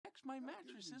protects my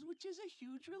mattresses, which is a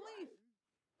huge relief.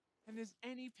 And as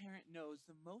any parent knows,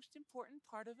 the most important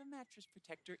part of a mattress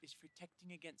protector is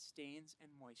protecting against stains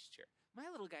and moisture. My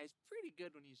little guy's pretty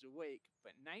good when he's awake,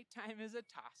 but nighttime is a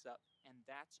toss-up, and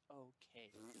that's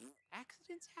okay.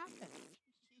 Accidents happen.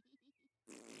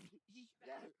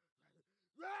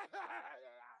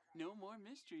 No more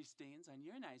mystery stains on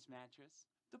your nice mattress.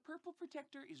 The Purple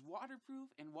Protector is waterproof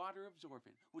and water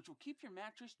absorbent, which will keep your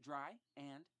mattress dry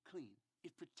and clean.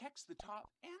 It protects the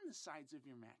top and the sides of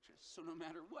your mattress, so no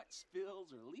matter what spills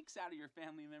or leaks out of your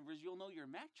family members, you'll know your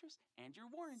mattress and your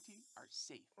warranty are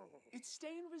safe. It's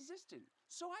stain resistant,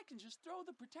 so I can just throw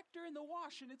the protector in the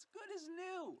wash and it's good as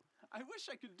new. I wish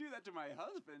I could do that to my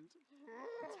husband.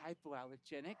 It's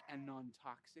hypoallergenic and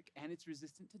non-toxic, and it's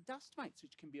resistant to dust mites,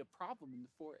 which can be a problem in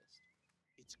the forest.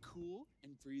 It's cool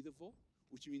and breathable,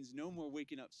 which means no more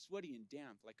waking up sweaty and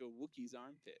damp like a Wookiee's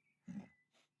armpit.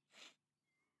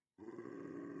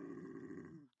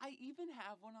 I even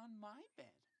have one on my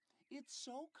bed. It's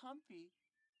so comfy,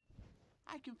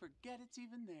 I can forget it's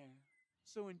even there.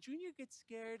 So when Junior gets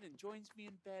scared and joins me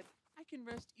in bed, I can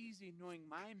rest easy knowing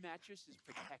my mattress is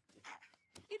protected.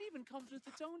 It even comes with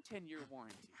its own 10-year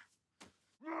warranty.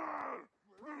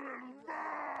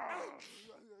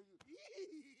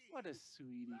 What a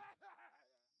sweetie.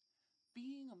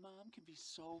 Being a mom can be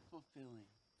so fulfilling,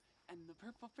 and the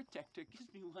Purple Protector gives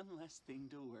me one less thing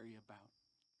to worry about.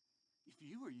 If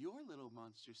you or your little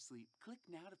monster sleep, click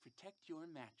now to protect your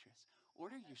mattress.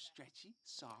 Order your stretchy,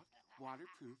 soft,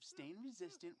 waterproof,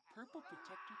 stain-resistant Purple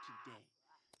Protector today.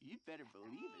 You'd better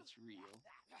believe it's real.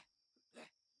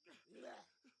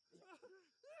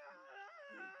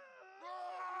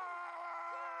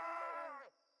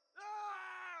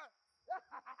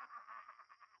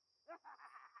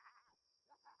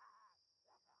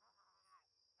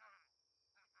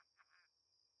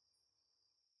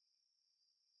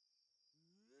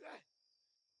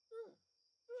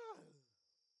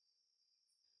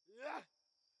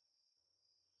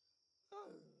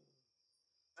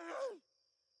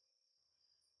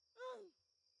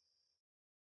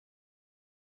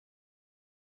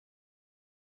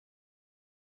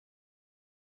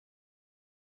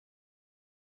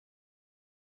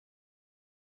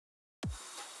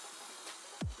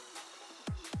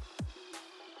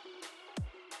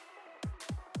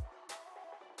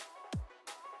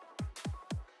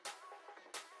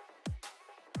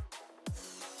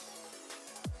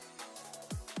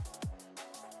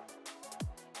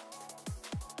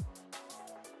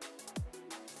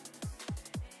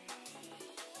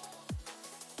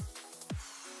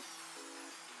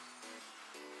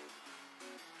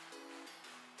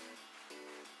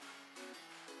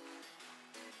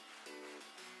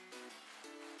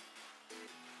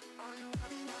 Are you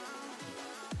ready now?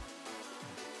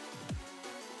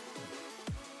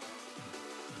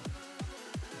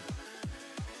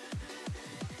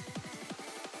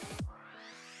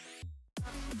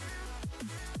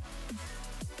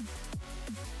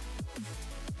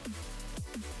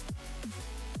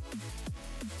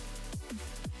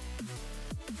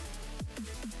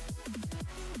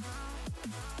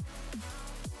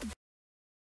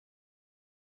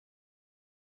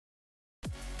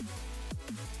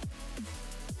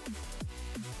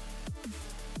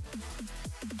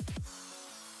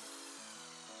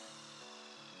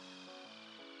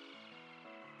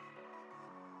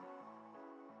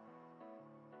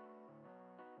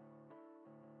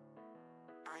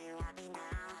 Are you happy now?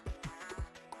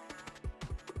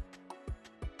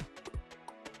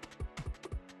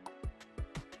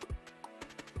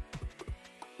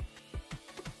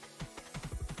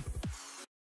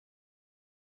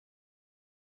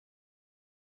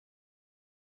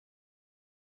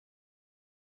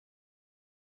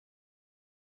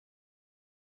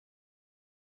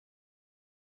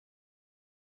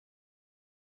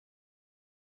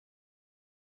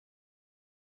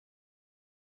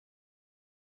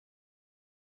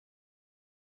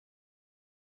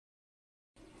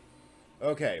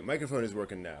 Okay, microphone is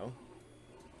working now.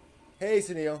 Hey,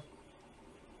 Sunil.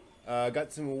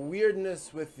 Got some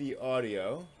weirdness with the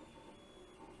audio.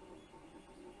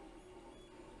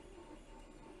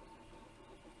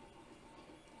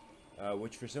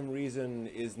 Which for some reason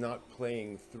is not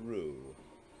playing through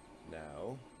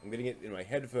now. I'm getting it in my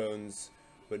headphones,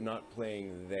 but not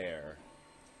playing there.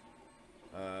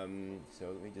 So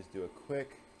let me just do a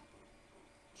quick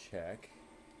check.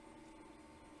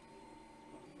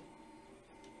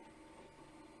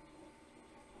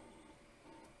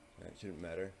 That shouldn't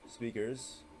matter.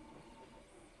 Speakers.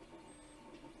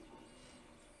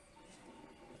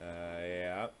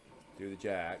 Yeah, through the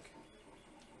jack.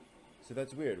 So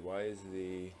that's weird. Why is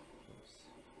the... Oops.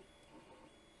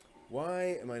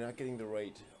 Why am I not getting the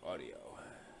right audio?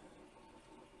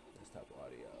 Desktop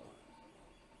audio.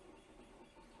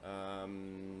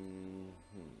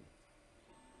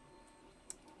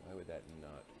 Why would that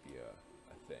not be a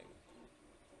thing?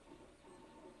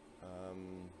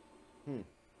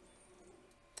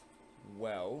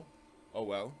 Well, oh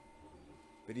well.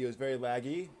 Video is very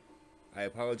laggy. I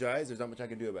apologize. There's not much I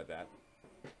can do about that.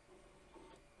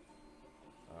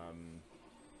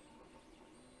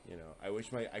 You know, I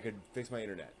wish I could fix my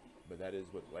internet, but that is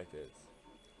what life is.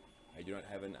 I do not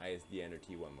have an ISDN or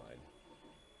T1 line,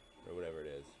 or whatever it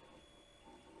is.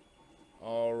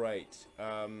 All right.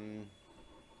 Well,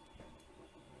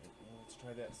 let's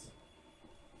try this.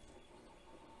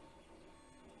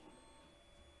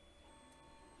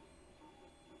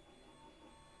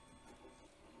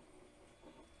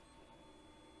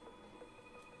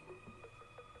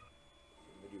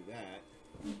 I'm gonna do that,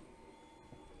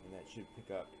 and that should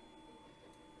pick up.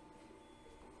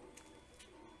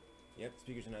 Yep,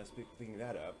 speakers are now picking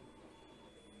that up.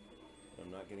 I'm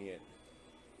not getting it.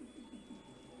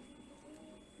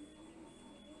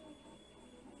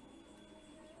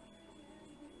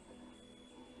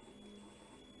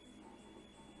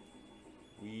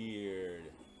 Weird.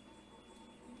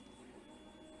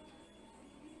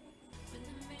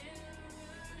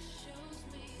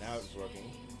 Now it's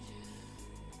working.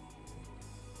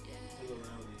 Fiddle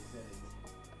around with these settings.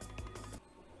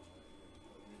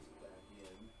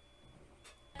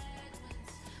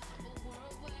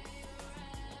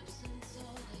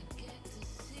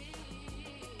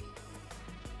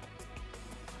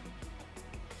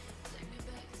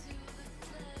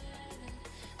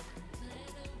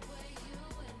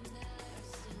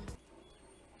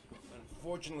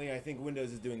 Unfortunately, I think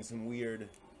Windows is doing some weird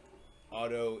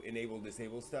auto enable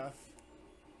disable stuff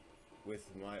with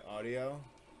my audio.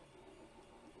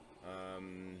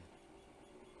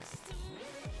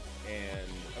 And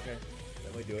okay,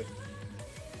 that might do it.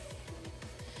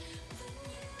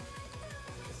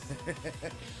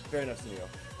 Fair enough, Sunil.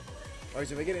 Alright,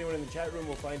 so if I get anyone in the chat room,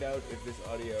 we'll find out if this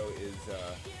audio is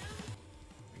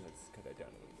let's cut that down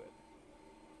a little bit.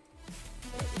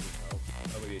 That doesn't help.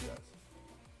 Oh, maybe it does.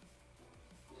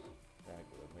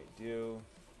 What might do.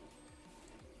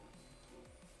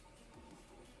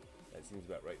 That seems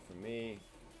about right for me.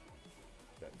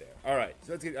 That there. All right,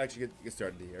 so let's actually get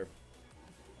started here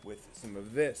with some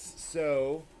of this.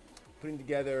 So, putting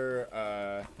together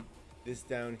this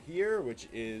down here, which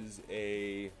is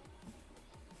a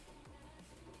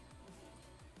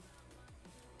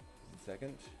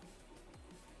second.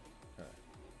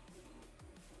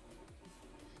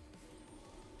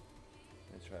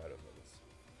 Let's try autofocus.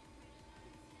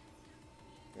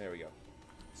 There we go.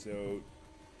 So,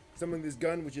 assembling this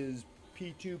gun, which is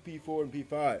P2, P4, and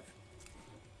P5.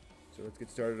 So let's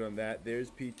get started on that. There's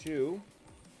P2.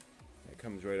 That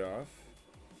comes right off.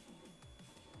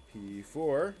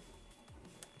 P4,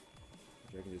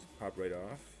 which I can just pop right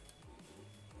off.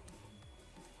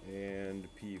 And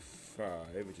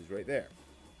P5, which is right there.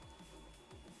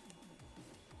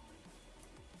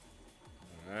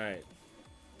 Alright.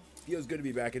 Feels good to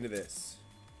be back into this.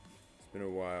 It's been a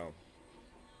while.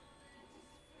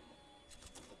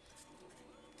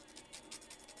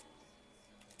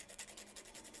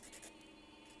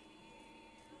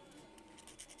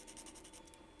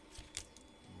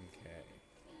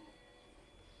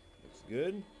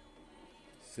 Good.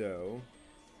 So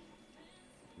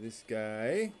this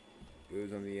guy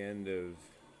goes on the end of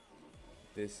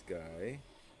this guy.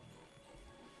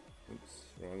 Oops,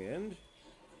 wrong end.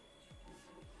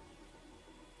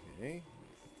 Okay.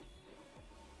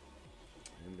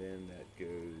 And then that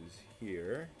goes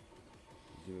here.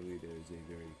 Presumably there's a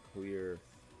very clear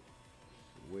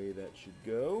way that should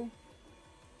go.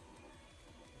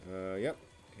 Yep.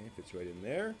 Okay, fits right in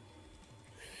there.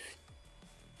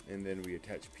 And then we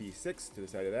attach P6 to the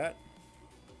side of that.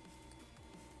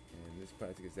 And this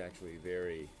plastic is actually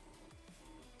very,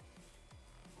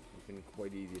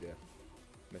 quite easy to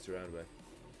mess around with.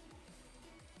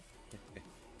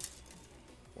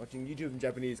 Watching YouTube in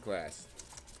Japanese class.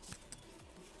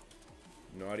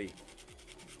 Naughty.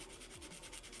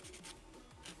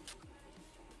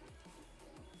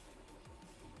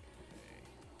 Okay.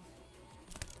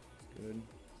 That's good.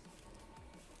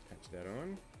 Attach that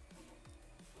on.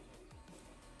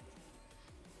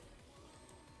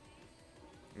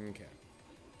 Okay.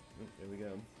 Oh, there we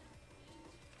go.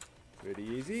 Pretty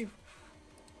easy.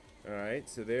 Alright,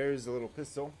 so there's a little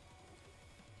pistol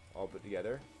all put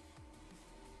together.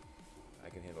 I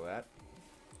can handle that.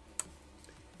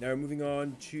 Now we're moving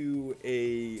on to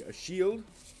a shield,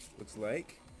 looks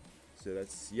like. So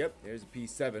that's, yep, there's a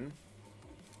P7.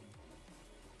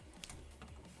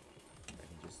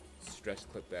 stress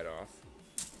clip that off.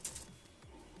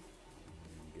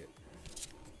 And get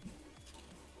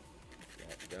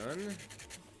that done.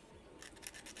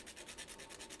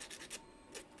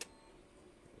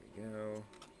 There we go.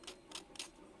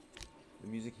 The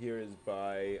music here is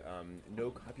by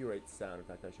no copyright sound. In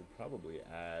fact, I should probably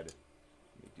add.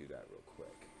 Let me do that real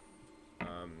quick.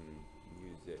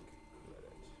 Music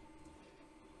credit.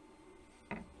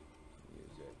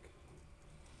 Music.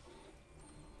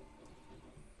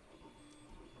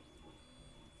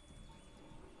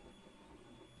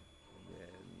 And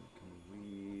then can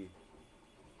we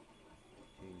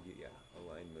change it? Yeah,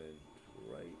 alignment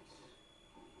right.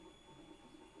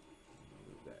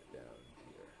 Move that down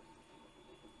here.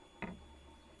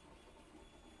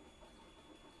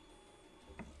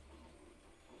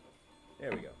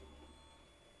 There we go.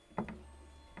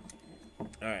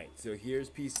 Alright, so here's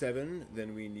P7,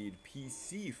 then we need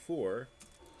PC4,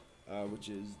 which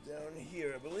is down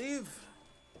here, I believe.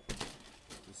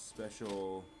 This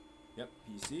special, yep,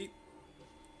 PC.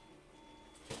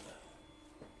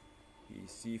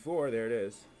 PC4, there it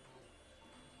is.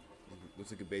 Looks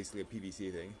like basically a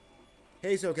PVC thing.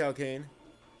 Hey, SoCal Kane.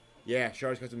 Yeah,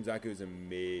 Shar's Custom Zaku is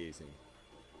amazing.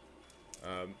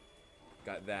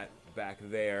 Got that back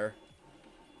there.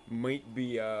 Might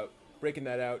be breaking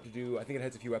that out to do. I think it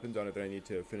has a few weapons on it that I need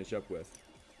to finish up with.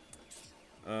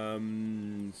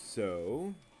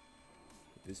 So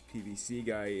this PVC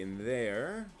guy in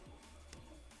there,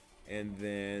 and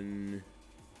then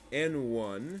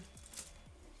N1.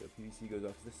 So PVC goes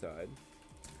off to the side,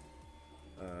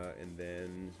 and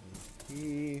then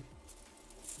P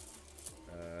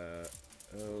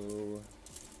O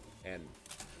N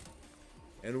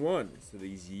N1. So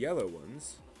these yellow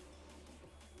ones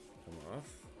come off.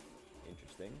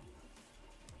 Interesting.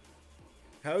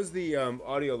 How's the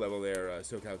audio level there,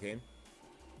 SoCal Kane?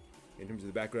 In terms of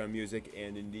the background music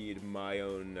and indeed my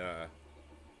own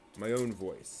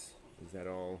voice. Is that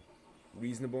all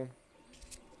reasonable?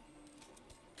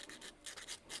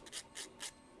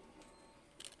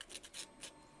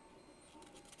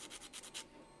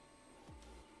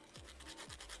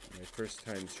 My first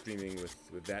time streaming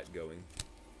with that going.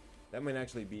 That might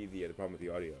actually be the problem with the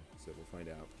audio, so we'll find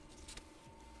out.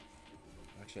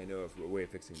 Actually, I know of a way of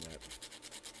fixing that.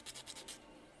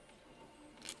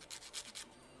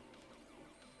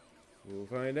 We'll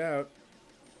find out.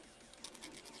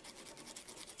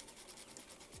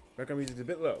 Background music's a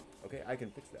bit low. Okay, I can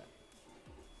fix that.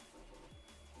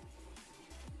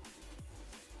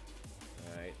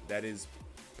 Alright, that is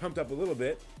pumped up a little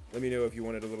bit. Let me know if you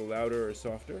want it a little louder or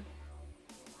softer. Right,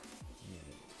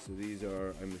 so these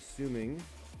are, I'm assuming...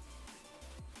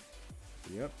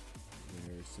 Yep.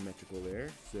 They're symmetrical there,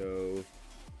 so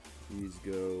these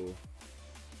go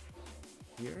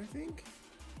here, I think.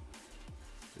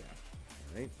 Yeah,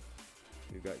 all right.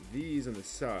 We've got these on the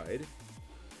side.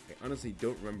 I honestly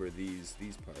don't remember these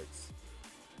parts.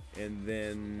 And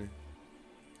then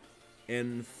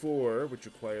N4, which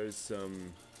requires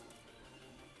some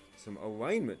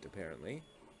alignment, apparently.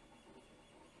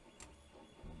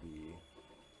 Be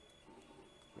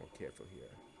more careful here.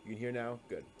 You can hear now?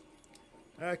 Good.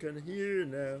 I can hear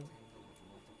now.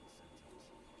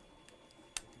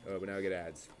 Oh, but now I get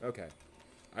ads. Okay.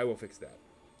 I will fix that.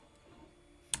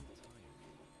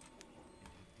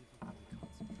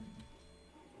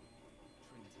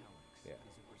 Yeah.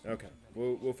 Okay.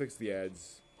 We'll fix the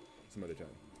ads some other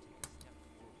time.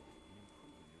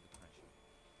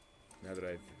 Now that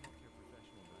I've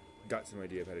got some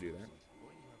idea of how to do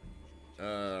that.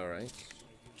 Alright.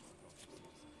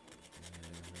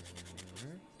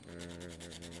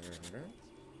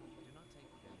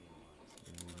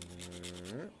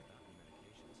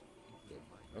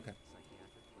 Okay.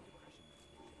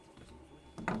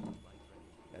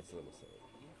 That's a little silly.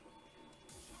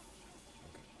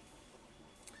 Okay.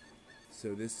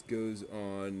 So this goes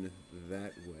on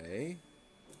that way.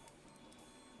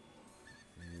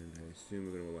 And I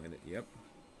assume we're going to align it. Yep.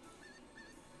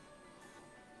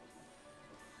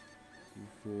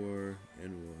 P4,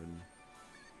 N1,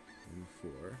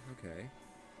 N4. Okay.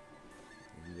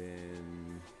 And then...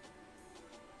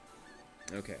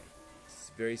 Okay.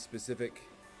 It's very specific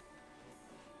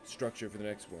structure for the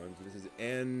next one. So this is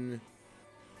N5.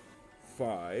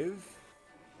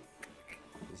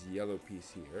 This yellow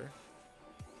piece here.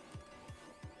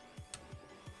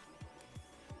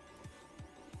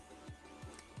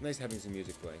 Nice having some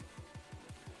music playing.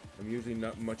 I'm usually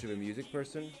not much of a music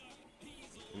person,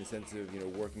 in the sense of, you know,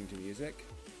 working to music,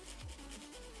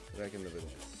 but I can live with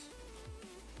this.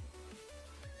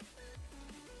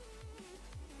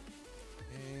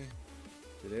 Okay,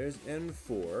 so there's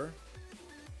N4.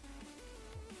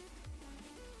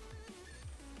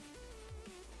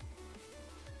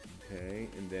 Okay,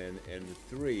 and then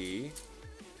N3.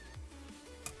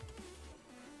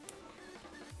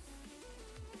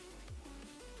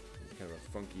 Kind of a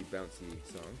funky, bouncy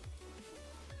song.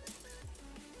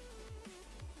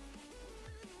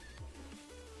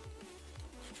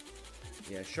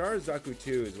 Yeah, Char Zaku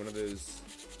 2 is one of those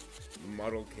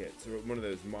model kits, or one of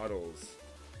those models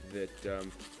that,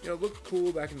 you know, looked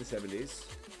cool back in the 70s.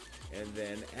 And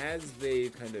then as they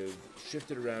kind of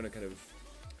shifted around and kind of,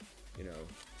 you know,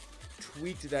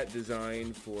 tweaked that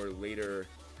design for later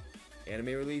anime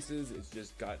releases, it's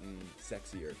just gotten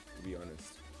sexier, to be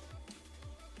honest.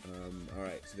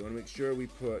 Alright, so they want to make sure we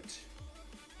put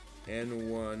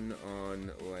N1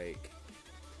 on, like,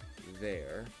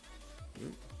 there.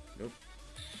 Nope.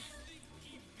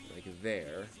 Like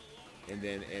there. And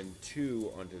then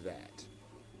N2 onto that.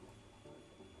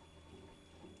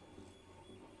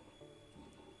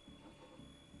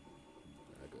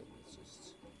 Good. Let's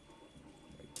just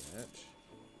like that.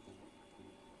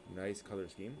 Nice color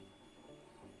scheme.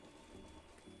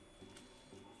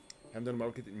 Haven't done a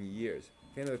model kit in years.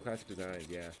 Fan of the classic designs,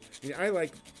 yeah. I mean, I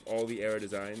like all the era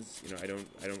designs. You know, I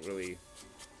don't really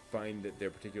find that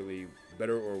they're particularly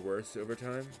better or worse over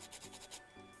time.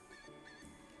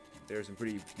 There are some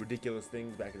pretty ridiculous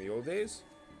things back in the old days.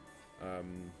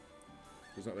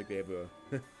 It's not like they have a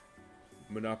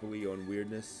monopoly on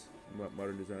weirdness in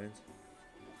modern designs.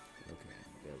 Okay,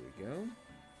 there we go.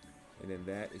 And then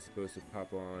that is supposed to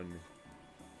pop on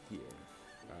here.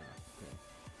 Okay.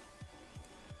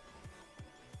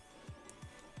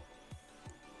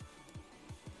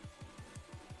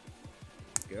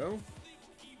 Go.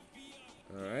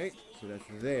 Alright, so that's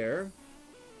there.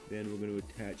 Then we're going to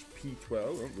attach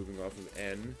P12, moving off of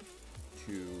N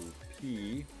to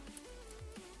P.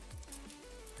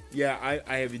 Yeah,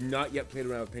 I have not yet played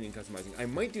around with painting and customizing. I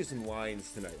might do some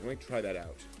lines tonight. I might try that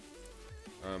out.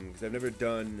 Because I've never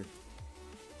done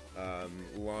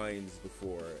lines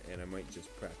before, and I might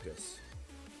just practice.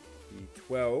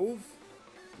 P12.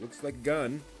 Looks like a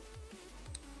gun.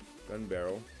 Gun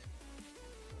barrel.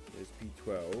 There's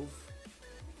P12.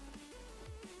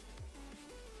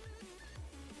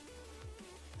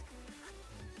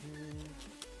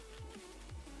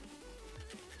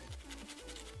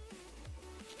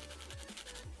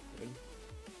 Good.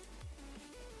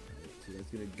 Right, so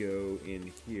that's going to go in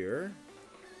here.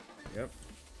 Yep.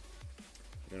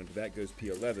 And onto that goes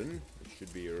P11, which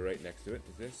should be right next to it.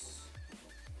 Is this?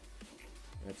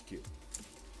 That's cute.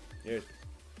 Here's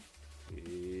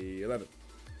P11.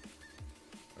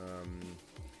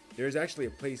 There's actually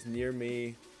a place near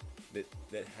me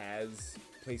that has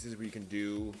places where you can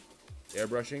do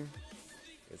airbrushing.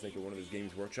 It's like one of those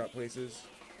Games Workshop places.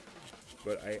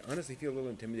 But I honestly feel a little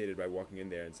intimidated by walking in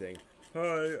there and saying,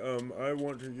 "Hi, I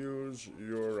want to use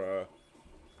your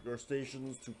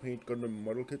stations to paint Gundam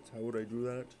model kits. How would I do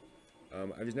that?"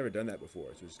 I've just never done that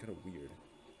before, so it's kind of weird.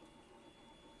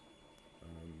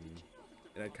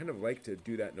 And I'd kind of like to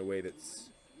do that in a way that's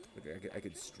like I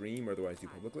could stream or otherwise do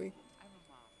publicly.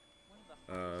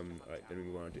 Alright, then we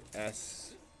move on to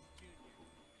S.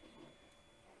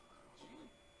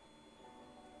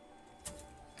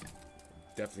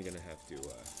 Definitely gonna have to figure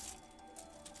out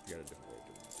a different way of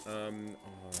doing this.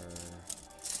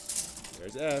 R.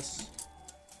 There's S.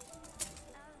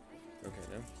 Okay,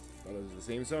 now. Oh, those are the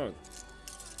same song.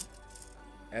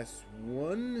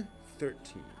 S113,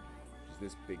 which is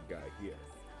this big guy here.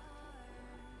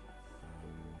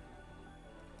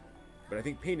 But I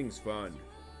think painting's fun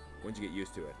once you get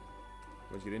used to it.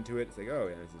 Once you get into it, it's like, oh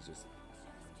yeah, this is just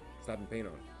slap and paint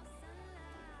on.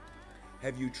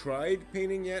 Have you tried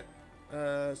painting yet,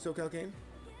 SoCal Kane?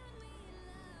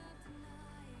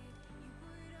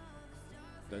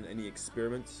 Done any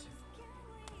experiments?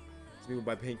 Some people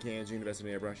buy paint cans, you invest in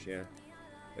an airbrush, yeah.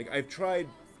 Like, I've tried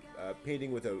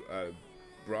painting with a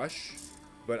brush,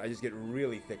 but I just get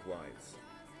really thick lines.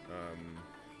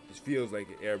 Just feels like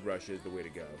airbrush is the way to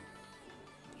go.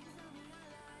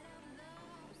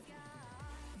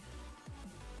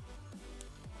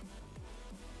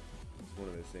 It's one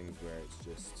of those things where it's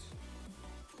just...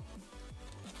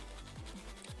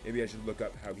 Maybe I should look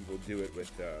up how people do it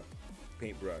with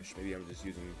paintbrush. Maybe I'm just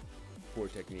using poor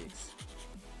techniques.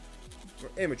 Or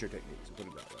amateur techniques, we'll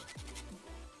put it that way.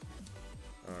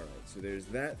 Alright, so there's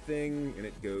that thing, and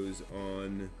it goes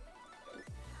on...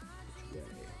 Which way?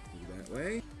 That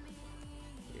way?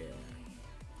 Yeah.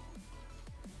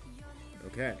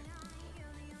 Okay.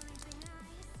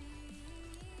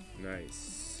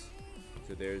 Nice.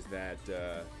 So there's that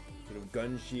sort of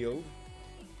gun shield.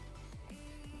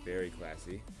 Very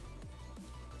classy.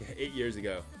 Yeah, 8 years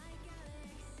ago.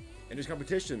 And there's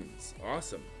competitions.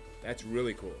 Awesome. That's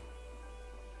really cool.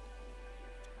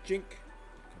 Chink.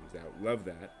 Comes out. Love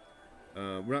that.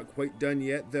 We're not quite done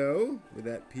yet, though, with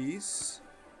that piece.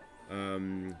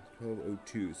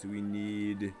 1202. So we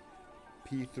need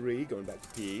P3, going back to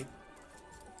P.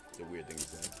 It's a weird thing to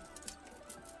say.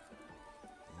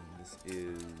 And this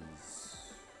is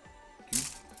Q.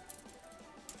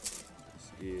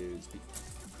 This is P.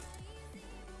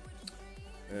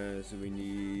 So we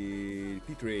need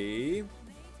P3.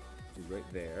 Is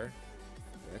right there.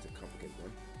 That's a complicated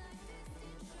one.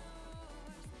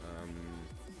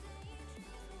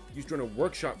 Used to run a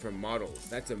workshop for models.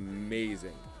 That's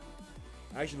amazing.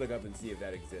 I should look up and see if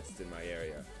that exists in my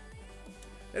area.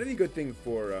 That'd be a good thing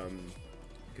for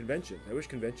conventions. I wish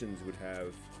conventions would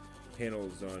have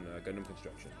panels on Gundam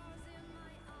construction.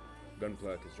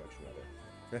 Gunpla construction, rather.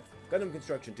 Gundam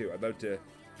construction, too. I'd love to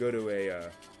go to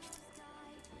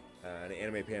an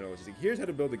anime panel. It's just like, here's how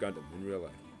to build a Gundam in real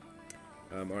life.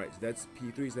 Alright, so that's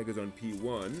P3, so that goes on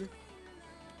P1.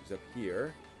 It's up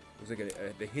here. Looks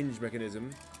like the hinge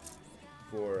mechanism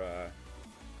for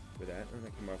that. Oh,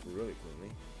 that came off really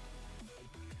cleanly.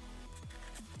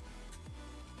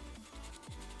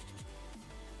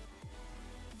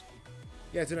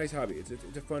 Yeah, it's a nice hobby. It's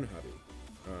a fun hobby.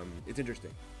 It's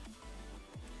interesting.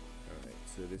 Alright,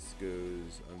 so this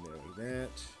goes on there like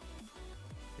that.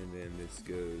 And then this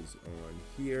goes on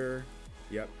here.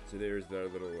 Yep, so there's the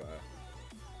little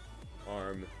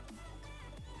arm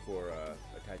for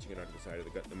attaching it onto the side of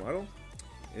the model.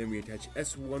 And then we attach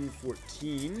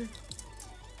S114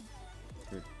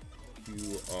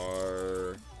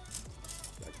 QR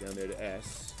back down there to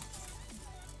S.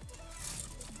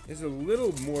 It's a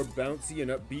little more bouncy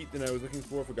and upbeat than I was looking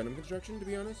for Gundam construction, to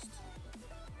be honest.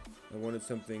 I wanted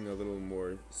something a little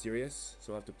more serious,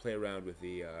 so I'll have to play around with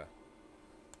the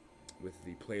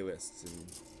playlists and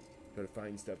try to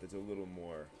find stuff that's a little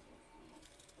more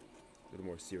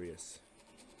serious,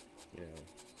 you know,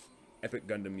 epic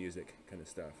Gundam music kind of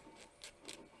stuff.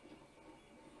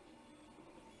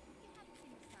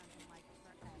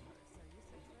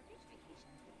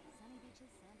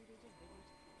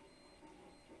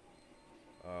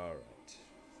 All right.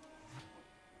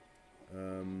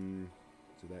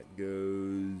 So that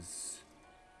goes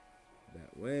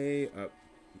that way up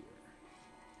here.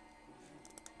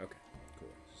 Okay, cool.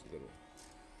 Just a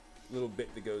little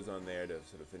bit that goes on there to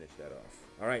sort of finish that off.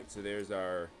 All right, so there's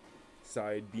our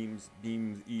side beams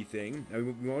E thing. Now we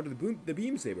move on to the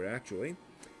beam saber actually,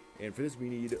 and for this we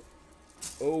need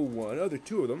O1. Oh, there are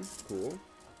two of them. Cool.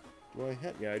 Do I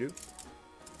have? Yeah, I do.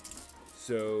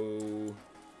 So,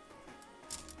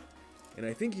 and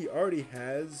I think he already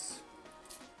has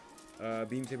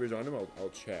beam sabers on him. I'll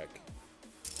check.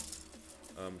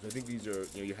 So I think these are,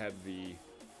 you know, you have the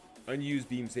unused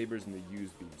beam sabers and the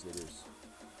used beam sabers.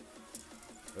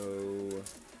 O1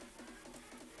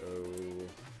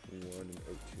 and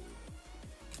O2.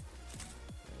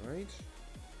 Alright.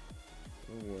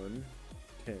 O1,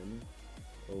 10,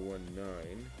 O1,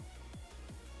 9,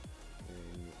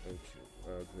 and O2.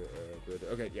 Good.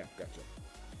 Okay, yeah, gotcha.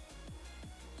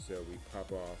 So we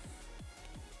pop off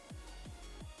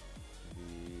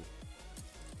the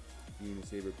beam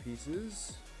saber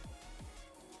pieces.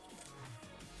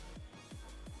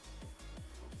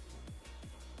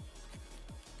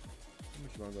 How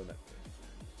much longer on that thing?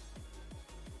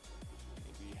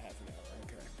 Maybe half an hour.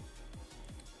 Okay.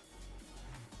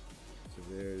 So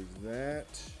there's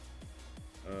that.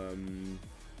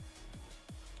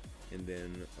 And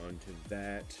then onto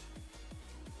that,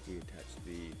 we attach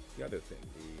the other thing,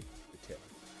 the tip.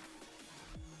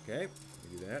 Okay,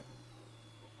 we do that.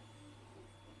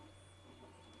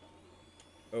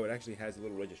 Oh, it actually has a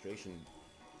little registration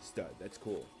stud. That's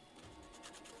cool.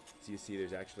 So you see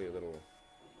there's actually a little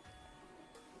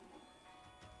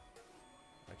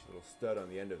stud on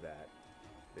the end of that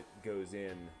goes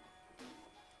in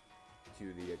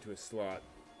to a slot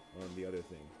on the other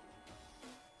thing.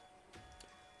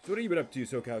 So what have you been up to,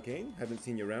 SoCal Kane? Haven't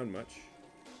seen you around much.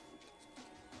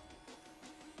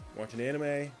 Watching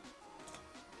anime,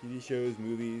 TV shows,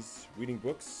 movies, reading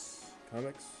books,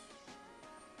 comics.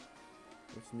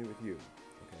 What's new with you?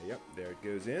 Okay, yep, there it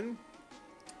goes in.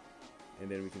 And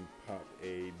then we can pop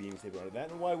a beam saber onto that.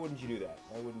 And why wouldn't you do that?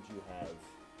 Why wouldn't you have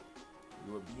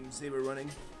your beam saber running?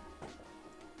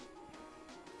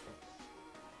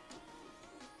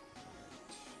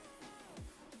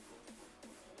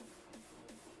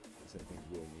 I think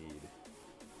we'll need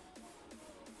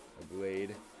a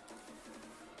blade.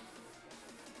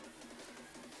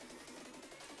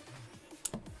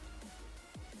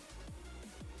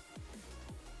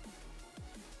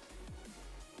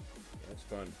 That's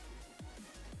fun.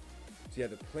 So yeah,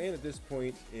 the plan at this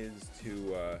point is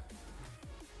to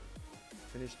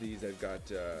finish these. I've got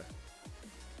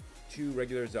 2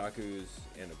 regular Zakus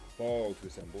and a ball to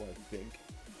assemble, I think.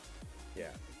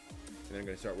 Yeah. And then I'm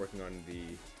going to start working on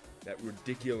that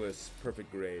ridiculous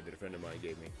perfect grade that a friend of mine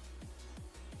gave me.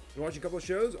 Been watching a couple of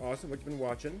shows. Awesome. What you been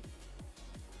watching?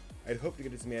 I'd hoped to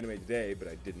get to some anime today, but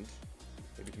I didn't.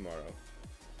 Maybe tomorrow.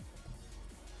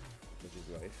 Which is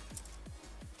life.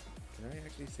 Can I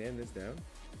actually sand this down?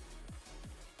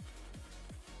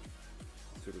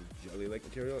 Sort of jelly-like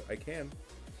material? I can.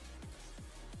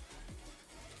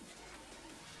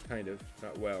 Kind of.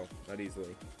 Not well. Not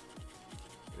easily.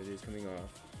 But it is coming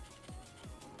off.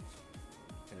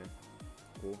 Okay.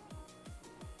 Cool.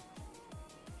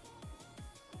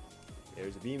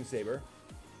 There's a beam saber.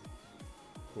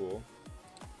 Cool.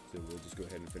 So we'll just go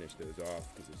ahead and finish those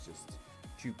off because it's just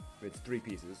it's 3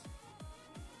 pieces.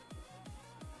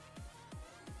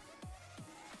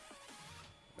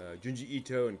 Junji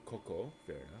Ito and Koko.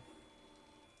 Fair enough.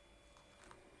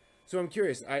 So I'm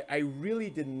curious. I really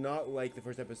did not like the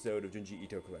first episode of Junji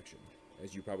Ito Collection,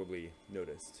 as you probably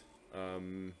noticed.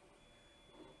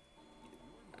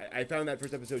 I found that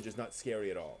first episode just not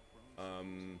scary at all.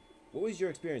 What was your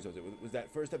experience with it? Was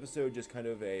that first episode just kind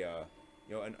of a,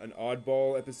 an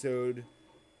oddball episode?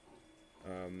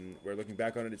 Where looking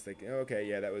back on it, it's like, oh, okay,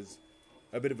 yeah, that was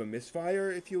a bit of a misfire,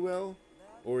 if you will?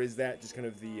 Or is that just kind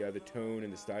of the tone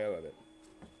and the style of it?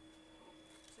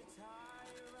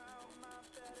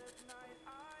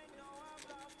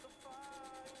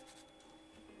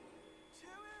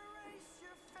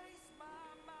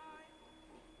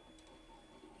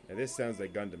 Yeah, this sounds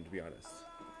like Gundam, to be honest.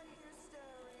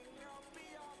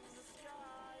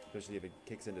 Especially if it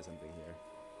kicks into something here.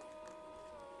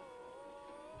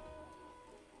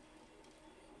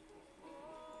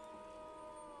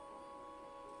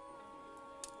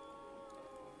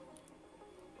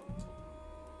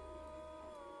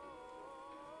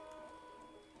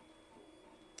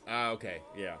 Ah, okay,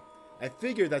 yeah. I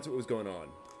figured that's what was going on.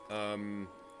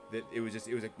 That it was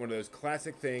like one of those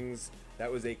classic things. That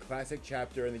was a classic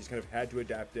chapter, and they just kind of had to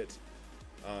adapt it.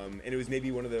 And it was maybe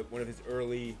one of his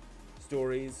early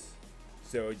stories.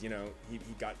 So he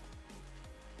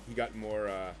got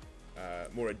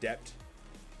more adept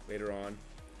later on.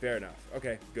 Fair enough.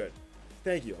 Okay, good.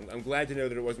 Thank you. I'm glad to know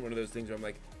that it wasn't one of those things where I'm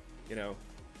like,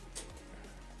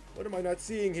 what am I not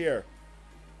seeing here?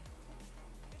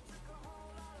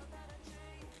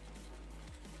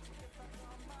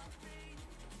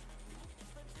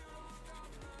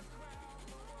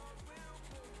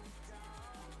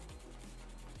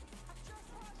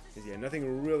 Yeah,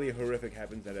 nothing really horrific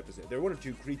happens in that episode. There are 1 or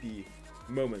 2 creepy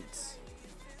moments,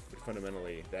 but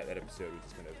fundamentally, that episode was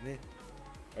just kind of meh.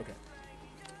 Okay.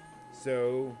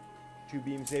 So, 2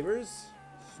 beam sabers.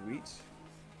 Sweet.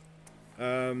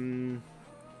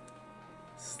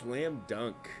 Slam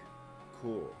dunk.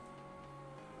 Cool.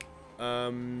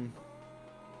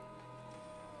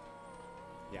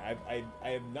 Yeah, I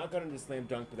have not gotten into Slam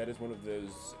Dunk, but that is one of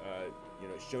those,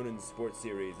 shonen sports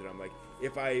series that I'm like,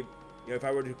 if I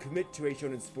were to commit to a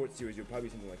shonen sports series, it would probably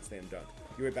be something like Slam Dunk.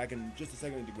 Be right back in just a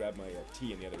second to grab my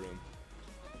tea in the other room.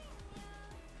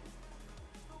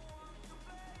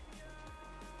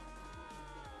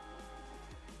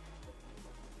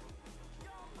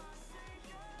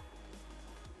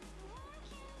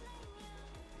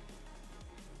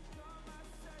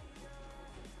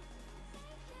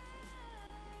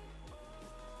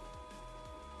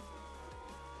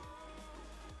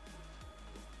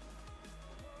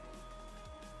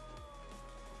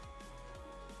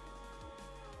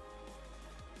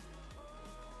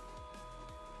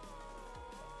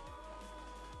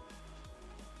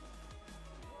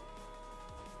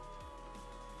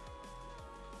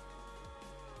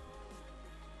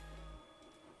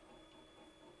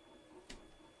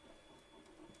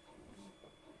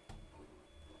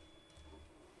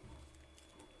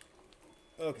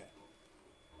 Okay.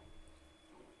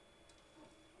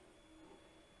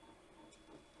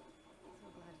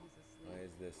 Why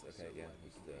is this? Okay, yeah.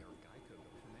 This is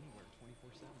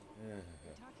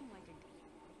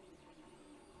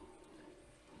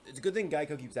It's a good thing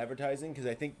Geico keeps advertising, because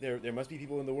I think there must be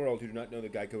people in the world who do not know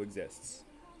that Geico exists.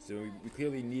 So we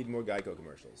clearly need more Geico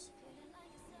commercials.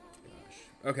 Gosh.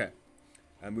 Okay.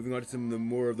 Moving on to some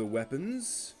more of the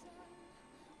weapons.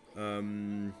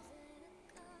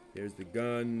 There's the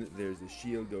gun. There's the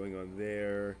shield going on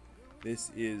there.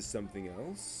 This is something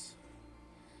else.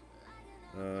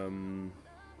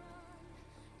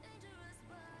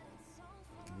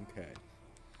 Okay.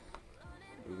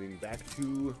 Moving back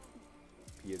to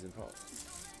P as in Paul.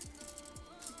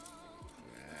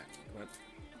 Come on.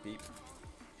 Beep.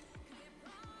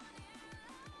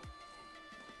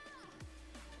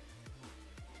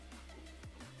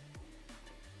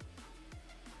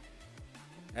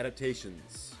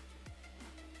 Adaptations.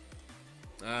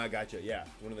 Ah, gotcha. Yeah,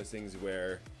 one of those things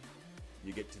where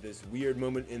you get to this weird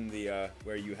moment in the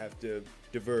where you have to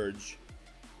diverge.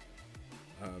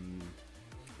 And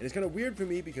it's kind of weird for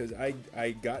me because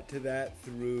I got to that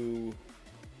through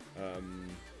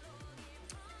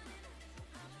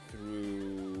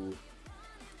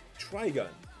Trigun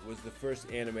was the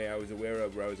first anime I was aware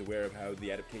of where I was aware of how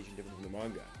the adaptation differed from the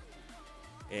manga.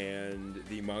 And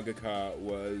the mangaka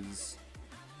was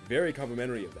very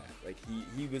complimentary of that. Like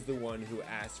he was the one who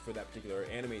asked for that particular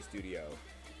anime studio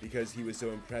because he was so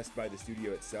impressed by the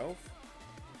studio itself.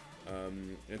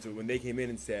 And so when they came in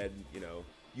and said, you know,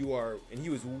 you are, and he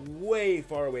was way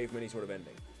far away from any sort of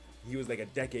ending. He was like a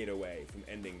decade away from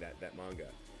ending that manga.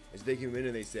 And so they came in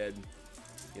and they said,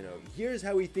 you know, here's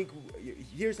how we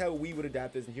would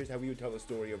adapt this, and here's how we would tell a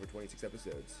story over 26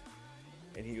 episodes.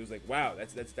 And he was like, wow,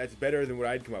 that's better than what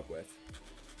I'd come up with,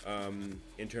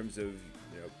 in terms of,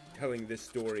 you know, telling this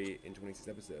story in 26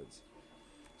 episodes.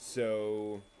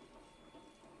 So,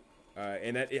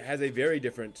 and that it has a very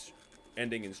different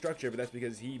ending and structure, but that's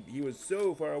because he was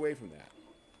so far away from that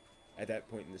at that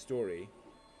point in the story.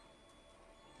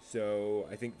 So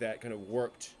I think that kind of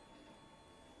worked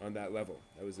on that level.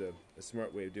 That was a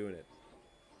smart way of doing it.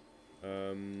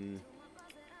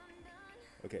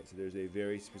 Okay, so there's a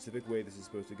very specific way this is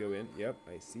supposed to go in. Yep,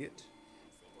 I see it.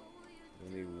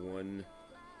 Only one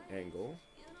angle.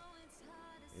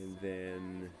 And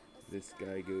then this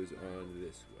guy goes on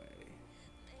this way.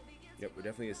 Yep, we're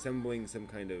definitely assembling some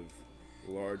kind of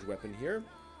large weapon here.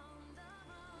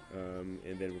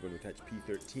 And then we're going to attach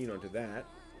P13 onto that.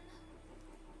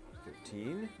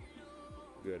 13.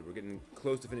 Good, we're getting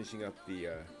close to finishing up the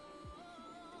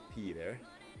P there.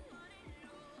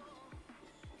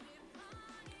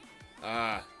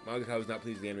 Ah, mangaka was not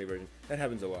pleased with the anime version. That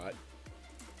happens a lot.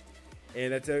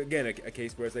 And that's, again, a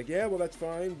case where it's like, yeah, well, that's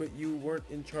fine, but you weren't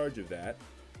in charge of that.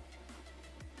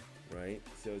 Right?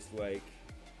 So it's like,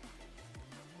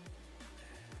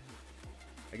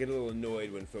 I get a little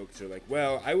annoyed when folks are like,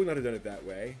 well, I would not have done it that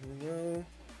way. Well,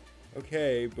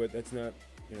 okay, but that's not,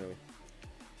 you know,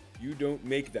 you don't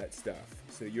make that stuff,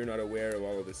 so you're not aware of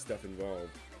all of this stuff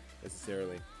involved,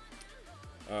 necessarily.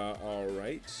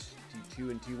 Alright,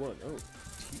 T2 and T1. Oh,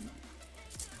 T.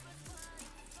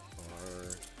 R.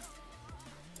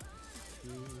 T.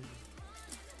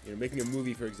 You know, making a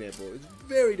movie, for example, is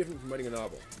very different from writing a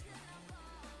novel.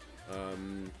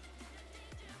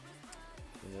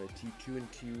 T2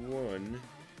 and T1.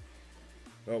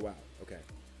 Oh, wow, okay.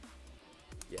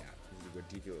 Yeah, this is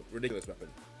a ridiculous weapon.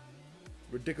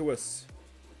 Ridiculous.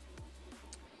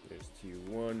 There's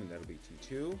T1, and that'll be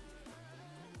T2.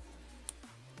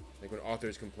 Like when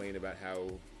authors complain about how,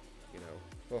 you know,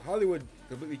 well, Hollywood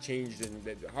completely changed and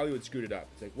that Hollywood screwed it up.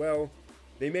 It's like, well,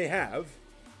 they may have,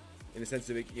 in the sense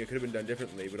that it, you know, could have been done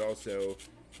differently, but also,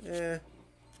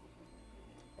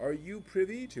 are you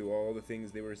privy to all the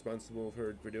things they were responsible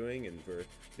for doing and for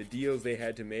the deals they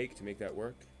had to make that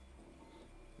work?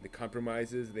 The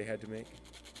compromises they had to make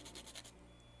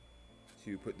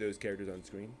to put those characters on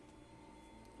screen?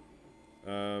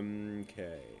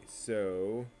 Okay,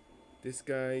 so this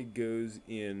guy goes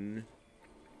in.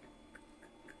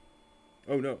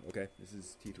 Oh no, okay, this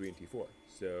is T3 and T4.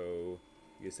 So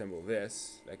you assemble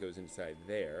this, that goes inside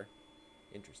there.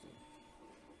 Interesting.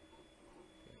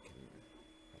 I can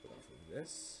pop it off of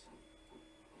this.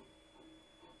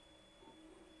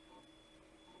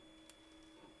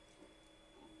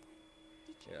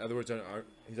 Yeah,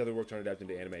 his other works aren't adapted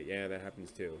to anime. Yeah, that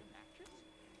happens too.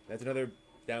 That's another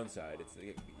downside. It's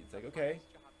like, okay,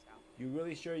 you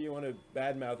really sure you want to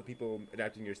badmouth the people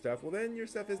adapting your stuff? Well, then your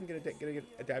stuff isn't gonna get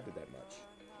adapted that much.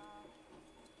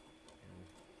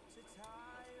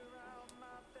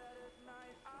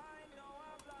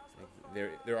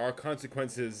 There are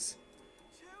consequences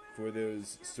for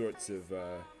those sorts of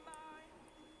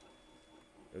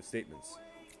statements.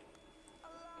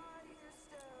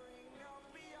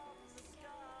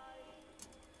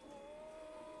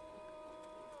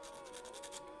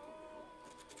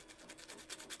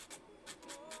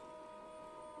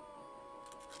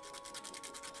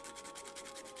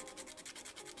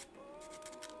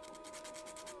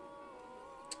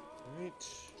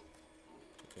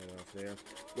 Get that off there.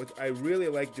 What I really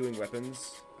like doing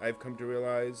weapons, I've come to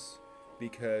realize,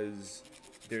 because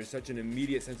there's such an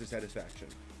immediate sense of satisfaction.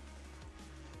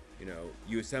 You know,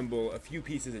 you assemble a few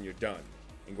pieces and you're done,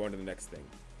 and go on to the next thing.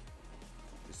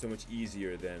 It's so much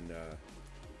easier than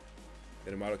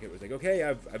a model kit was like, okay,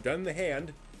 I've done the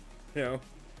hand, you know.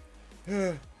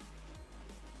 Okay.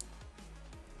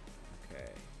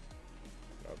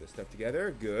 Put all this stuff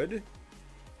together, good.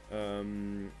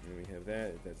 And we have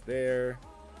that, that's there.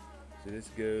 So this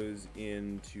goes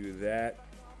into that.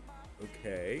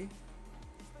 Okay.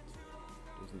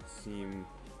 Doesn't seem...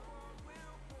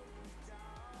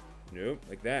 Nope,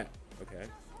 like that. Okay.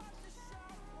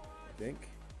 I think.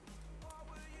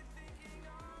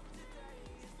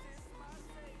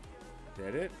 Is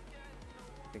that it?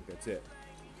 I think that's it.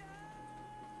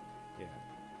 Yeah.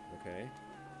 Okay.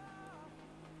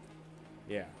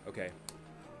 Yeah, okay.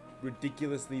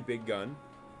 Ridiculously big gun.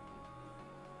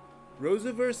 Rose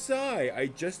of Versailles! I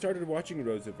just started watching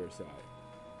Rose of Versailles.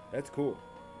 That's cool.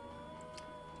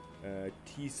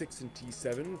 T6 and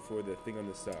T7 for the thing on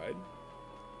the side.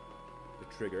 The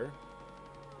trigger.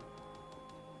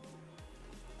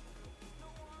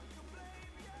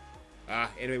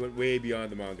 Anime went way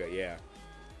beyond the manga, yeah.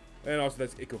 And also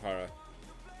that's Ikuhara.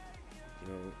 You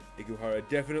know, Ikuhara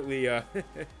definitely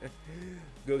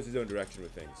goes his own direction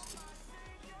with things.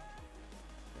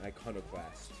 An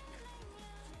iconoclast.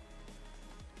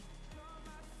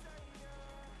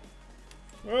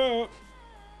 Oh!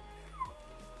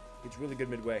 It's really good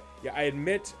midway. Yeah, I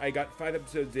admit I got 5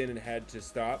 episodes in and had to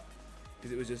stop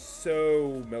because it was just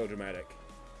so melodramatic.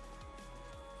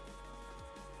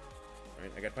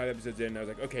 Right, I got 5 episodes in and I was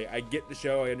like, okay, I get the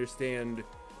show, I understand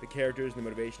the characters and the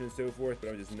motivation and so forth, but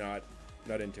I'm just not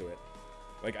into it.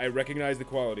 Like, I recognize the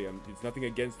quality. It's nothing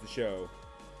against the show.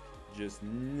 Just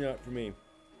not for me.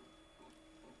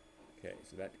 Okay,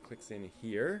 so that clicks in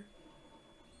here.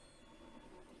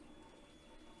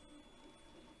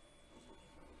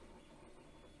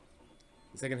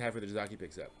 The second half where the Dazaki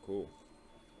picks up. Cool.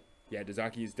 Yeah,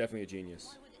 Dazaki is definitely a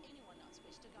genius.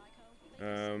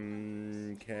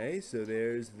 Okay, so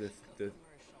there's the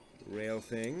rail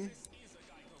thing.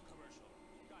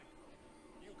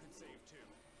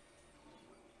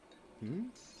 Hmm?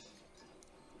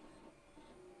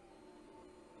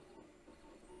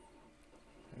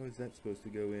 How is that supposed to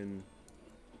go in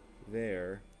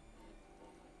there?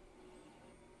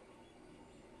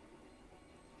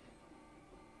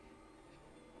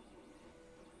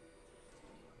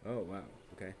 Oh, wow.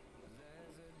 Okay.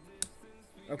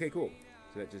 Okay, cool.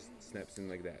 So that just snaps in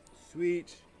like that.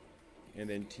 Sweet. And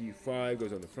then T5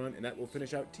 goes on the front, and that will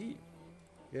finish out T.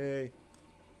 Yay.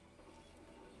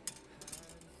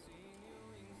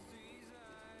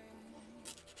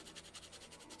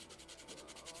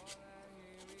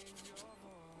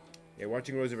 Yeah,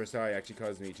 watching Rose of Versailles actually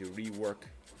caused me to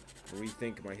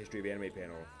rethink my history of anime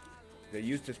panel. I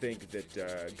used to think that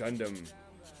Gundam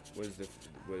was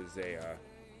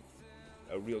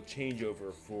a real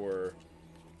changeover for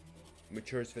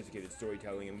mature, sophisticated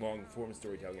storytelling and long-form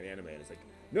storytelling in anime. And it's like,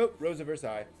 nope, Rose of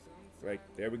Versailles. Right,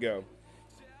 there we go.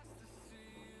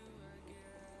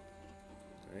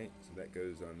 Alright, so that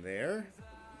goes on there.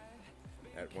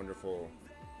 That wonderful,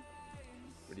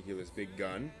 ridiculous big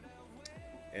gun.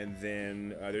 And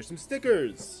then there's some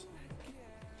stickers.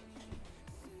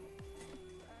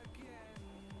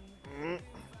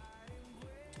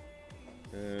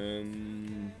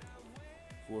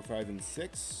 4, 5, and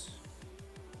 6.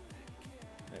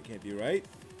 That can't be right.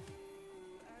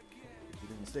 Two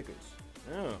different stickers.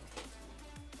 Oh. Must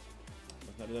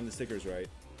not have done the stickers right.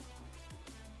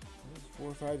 There's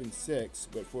 4, 5, and 6,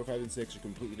 but 4, 5, and 6 are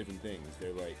completely different things.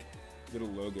 They're like little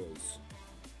logos.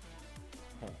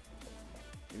 Huh.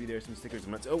 Maybe there's some stickers.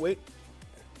 Oh, wait.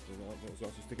 There's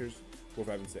also stickers. 4,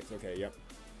 5, and 6. Okay, yep.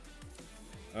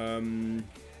 I'm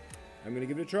gonna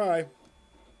give it a try.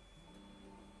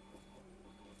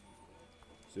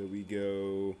 So we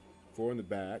go 4 in the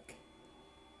back.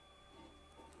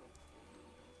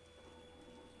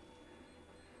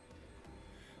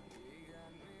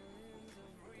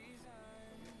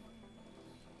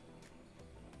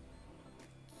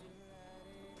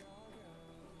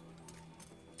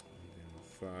 And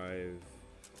 5.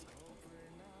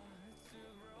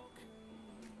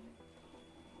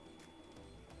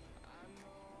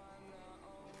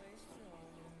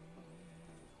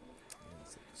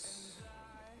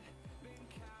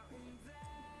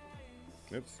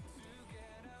 Oops.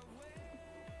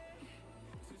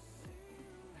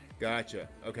 Gotcha.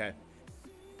 Okay.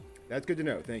 That's good to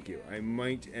know. Thank you. I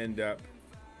might end up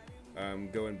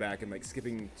going back and like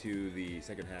skipping to the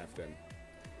second half then.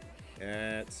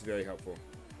 That's very helpful.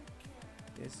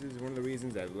 This is one of the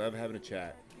reasons I love having a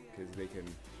chat, because they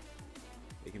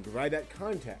can provide that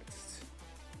context.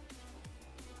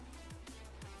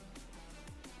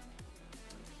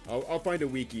 I'll find a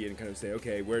wiki and kind of say,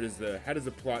 okay, how does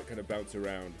the plot kind of bounce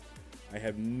around? I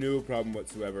have no problem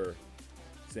whatsoever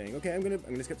saying, okay, I'm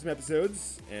gonna skip some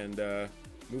episodes and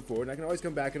move forward. And I can always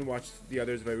come back and watch the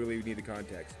others if I really need the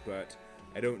context, but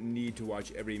I don't need to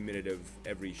watch every minute of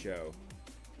every show.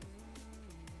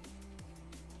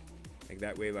 Like,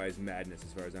 that way lies madness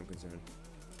as far as I'm concerned.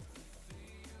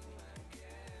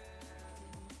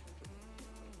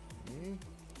 Okay.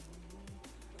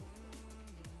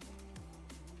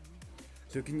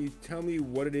 So can you tell me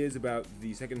what it is about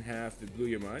the second half that blew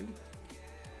your mind?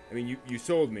 I mean, you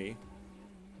sold me,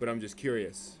 but I'm just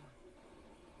curious.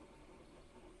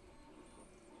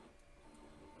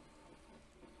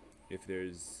 If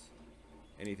there's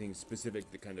anything specific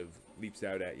that kind of leaps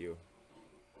out at you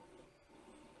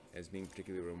as being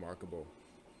particularly remarkable.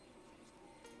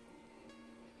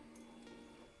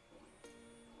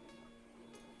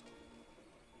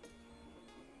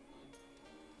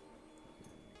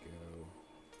 There we go.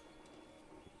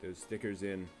 Put those stickers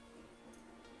in.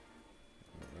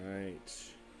 Alright.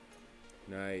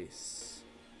 Nice.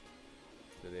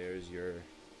 So there's your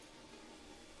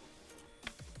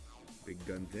big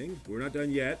gun thing. We're not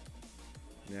done yet.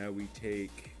 Now we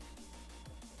take,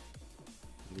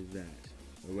 what is that?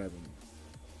 11.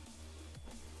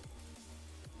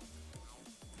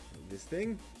 This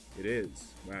thing? It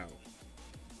is. Wow.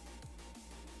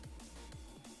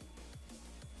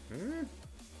 Huh?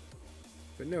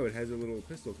 But no, it has a little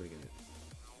pistol thing in it.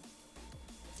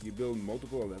 You build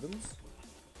multiple 11s?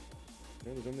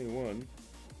 No, there's only one.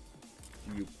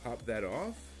 Do you pop that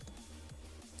off?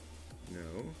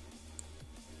 No.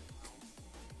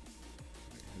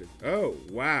 Oh,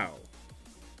 wow.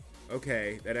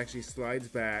 Okay, that actually slides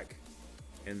back,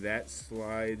 and that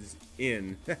slides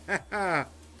in.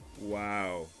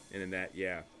 Wow. And then that,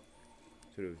 yeah,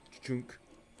 sort of chunk.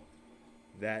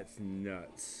 That's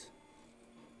nuts.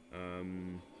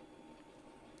 And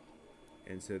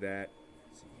so that,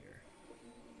 let's see here.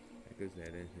 That goes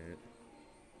that in it.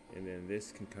 And then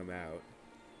this can come out.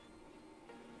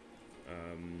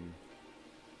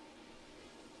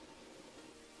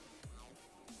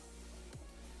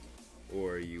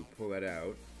 Or you pull that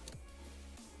out,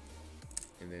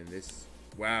 and then this,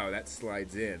 wow, that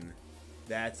slides in.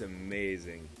 That's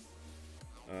amazing.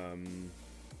 And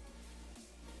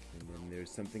then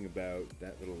there's something about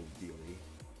that little dealie.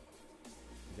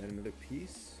 Is that another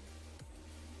piece?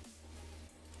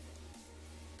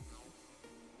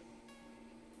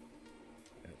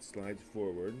 That slides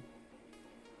forward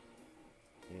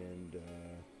and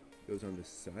goes on the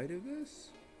side of this.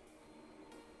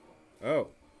 Oh.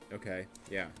 Okay,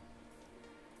 yeah.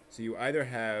 So you either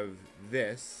have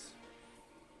this,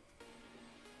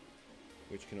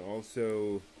 which can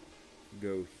also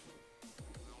go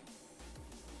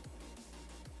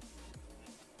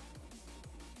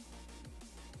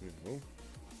no.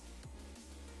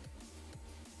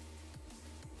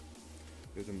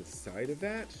 Goes on the side of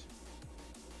that.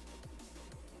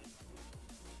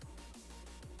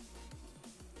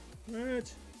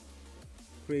 What?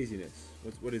 Craziness.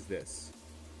 What is this?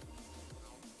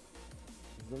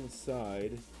 On the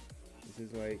side, this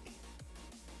is like,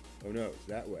 oh no, it's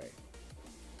that way.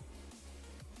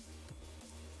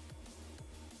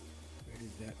 Where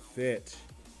does that fit?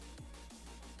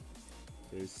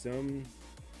 There's some,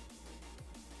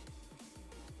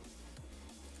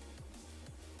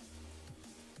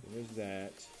 there's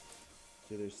that.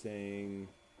 So they're saying,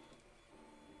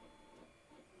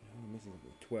 no, I'm missing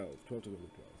something. 12 to go to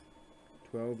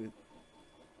 12. 12 is,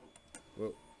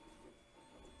 whoa.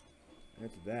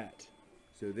 That's that.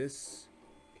 So this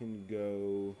can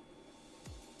go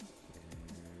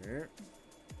there.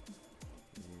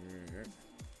 There.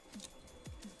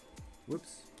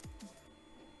 Whoops.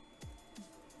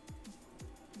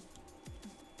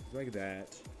 It's like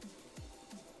that.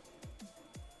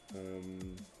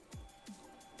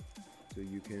 So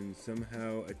you can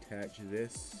somehow attach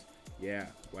this. Yeah,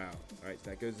 wow. Alright, so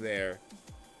that goes there.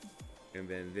 And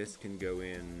then this can go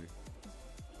in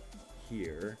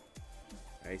here.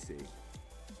 I see.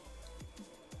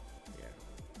 Yeah.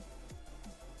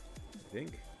 I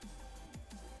think.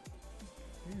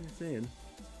 Yeah, I'm saying.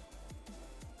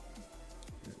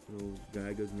 That little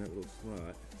guy goes in that little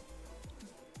slot.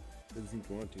 Doesn't seem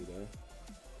to want to, though.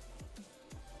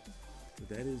 But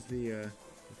that is the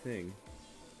thing.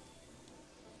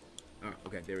 Ah,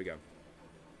 okay, there we go.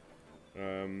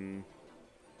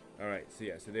 Alright, so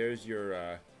yeah, so there's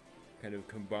your kind of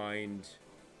combined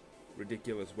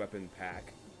ridiculous weapon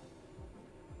pack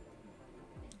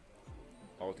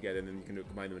all together, and then you can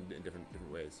combine them in different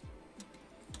ways.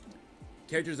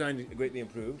 Character design greatly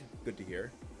improved. Good to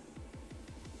hear.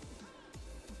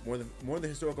 More of the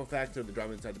historical facts of the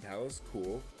drama inside the palace.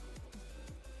 Cool.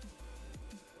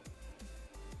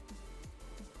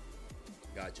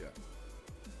 Gotcha.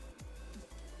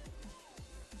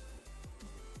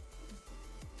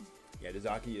 Yeah,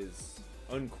 Dazaki is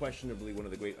unquestionably one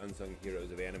of the great unsung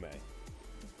heroes of anime.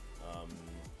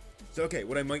 So okay,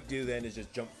 what I might do then is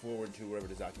just jump forward to wherever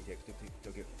Dazaki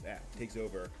takes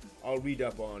over. I'll read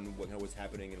up on what's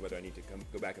happening and whether I need to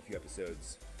go back a few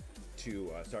episodes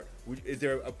to start. Is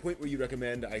there a point where you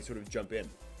recommend I sort of jump in?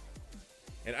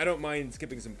 And I don't mind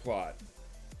skipping some plot.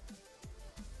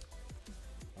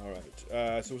 All right,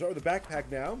 so we'll start with the backpack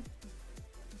now.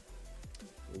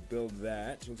 We'll build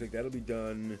that. Looks like that'll be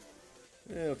done.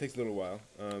 It takes a little while.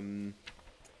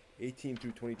 18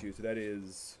 through 22, so that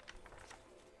is...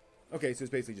 Okay, so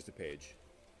it's basically just a page.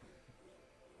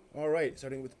 All right,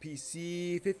 starting with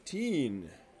PC 15.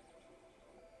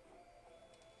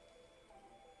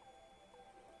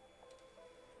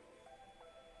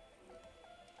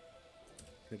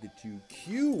 Connected to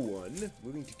Q1.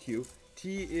 Moving to Q.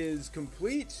 T is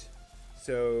complete.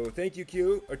 So thank you,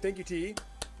 Q, or thank you, T.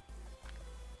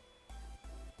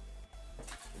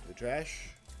 Into the trash.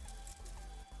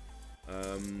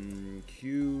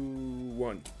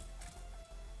 Q1.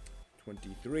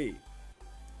 23.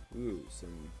 Ooh,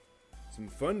 some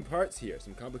fun parts here,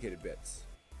 some complicated bits.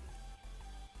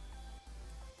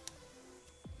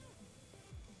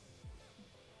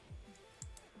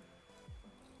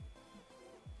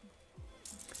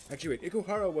 Actually, wait,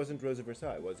 Ikuhara wasn't Rosa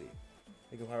Versailles, was he?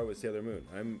 Ikuhara was Sailor Moon.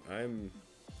 I'm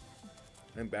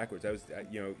backwards. I was,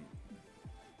 you know,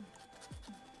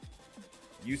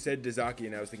 you said Dazaki,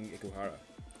 and I was thinking Ikuhara.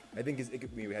 I think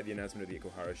we had the announcement of the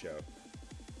Ikuhara show.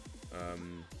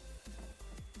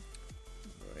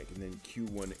 Alright, and then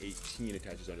Q118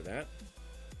 attaches onto that.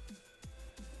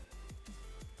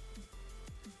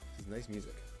 This is nice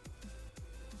music.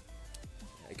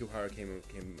 Ikuhara came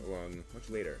along much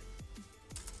later.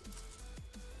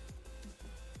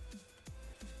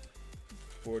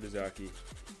 For Dazaki.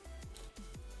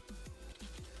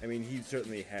 I mean, he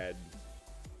certainly had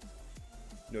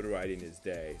notoriety in his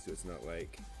day, so it's not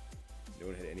like no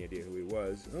one had any idea who he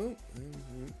was. Oh,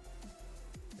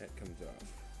 that comes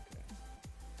off. Okay.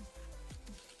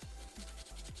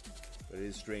 But it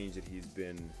is strange that he's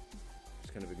been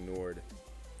just kind of ignored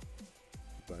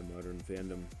by modern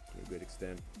fandom to a great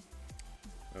extent.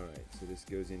 Alright, so this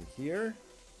goes in here.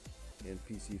 And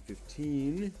PC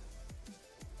 15,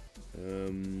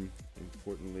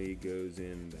 importantly, goes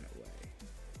in that way.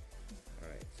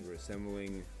 Alright, so we're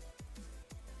assembling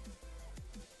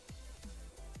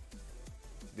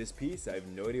this piece. I have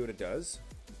no idea what it does,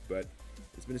 but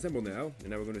it's been assembled now, and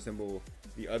now we're going to assemble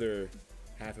the other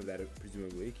half of that,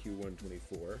 presumably, Q124,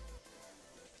 or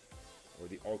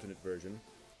the alternate version.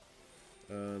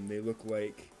 They look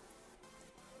like,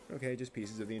 okay, just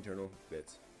pieces of the internal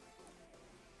bits.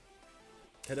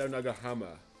 Tadao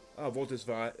Nagahama. Ah,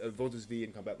 Voltus V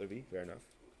and Combat V, fair enough.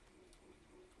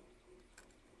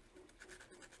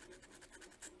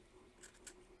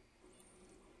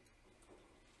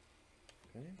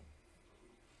 Okay.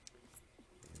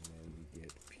 And then we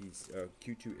get piece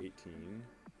Q218.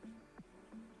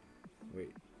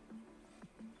 Wait.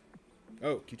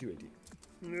 Oh, Q218.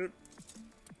 Nope.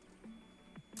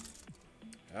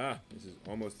 Ah, this is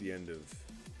almost the end of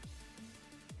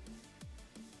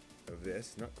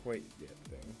this. Not quite yet,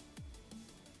 though.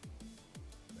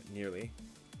 But nearly.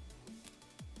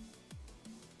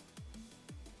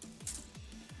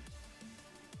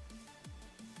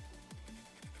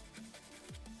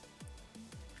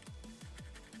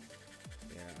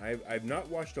 Yeah, I've not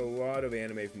watched a lot of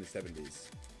anime from the 70s.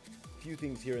 A few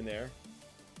things here and there.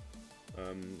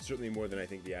 Certainly more than I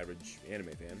think the average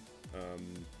anime fan.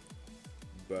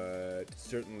 But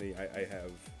certainly I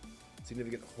have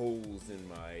significant holes in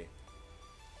my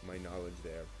knowledge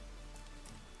there.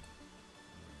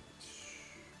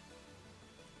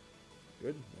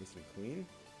 Good, nice and clean.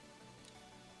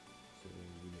 So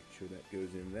we make sure that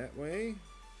goes in that way.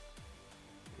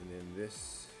 And then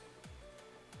this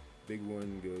big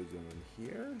one goes on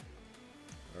here.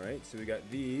 Alright, so we got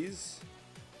these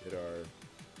that are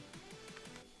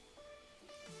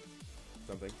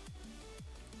something.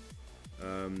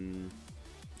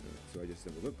 So I just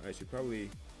assembled them. I should probably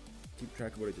keep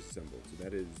track of what I just assembled. So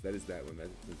that is that one.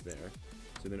 That's there.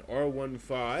 So then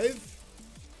R15.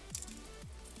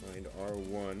 Find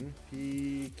R1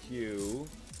 PQ.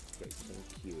 Okay, so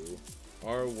Q.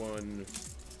 R15.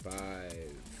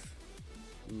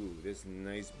 Ooh, this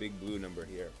nice big blue number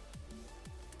here.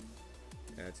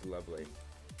 That's lovely.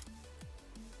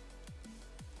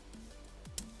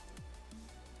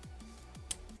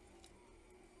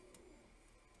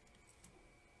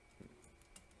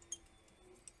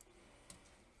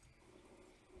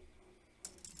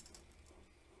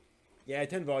 Yeah,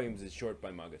 10 volumes is short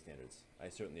by manga standards. I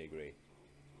certainly agree.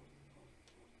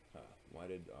 Huh, why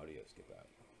did audio skip out?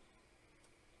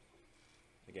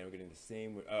 Again, we're getting the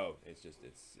same... Oh, it's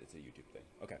a YouTube thing.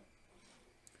 Okay.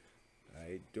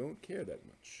 I don't care that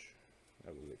much.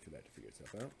 I will wait for that to figure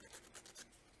itself out.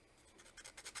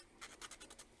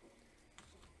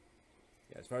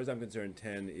 Yeah, as far as I'm concerned,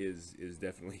 10 is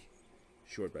definitely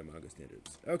short by manga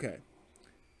standards. Okay,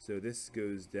 so this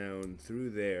goes down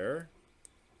through there.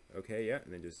 Okay, yeah,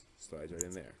 and then just slides right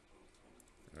in there.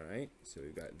 Alright, so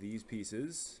we've got these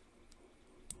pieces.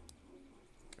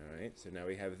 Alright, so now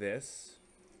we have this.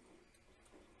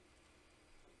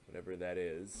 Whatever that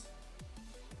is.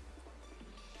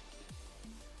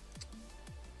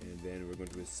 And then we're going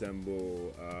to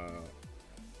assemble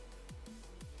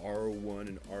R1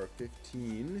 and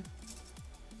R15.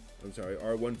 I'm sorry,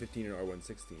 R115 and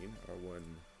R116.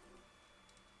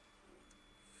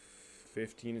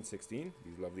 R115 and 16.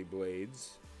 These lovely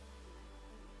blades.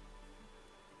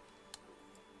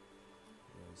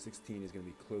 16 is going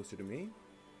to be closer to me.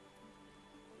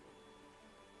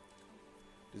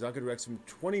 Dazaka directs from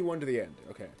 21 to the end.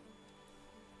 Okay.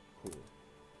 Cool.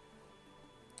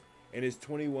 And is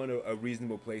 21 a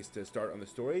reasonable place to start on the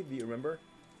story? Do you remember?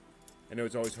 I know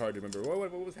it's always hard to remember.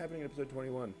 What was happening in episode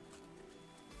 21?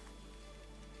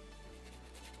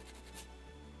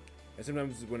 And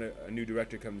sometimes when a new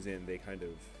director comes in, they kind of...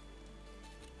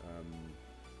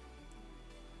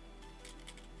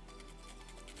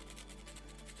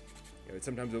 it's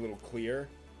sometimes a little clear.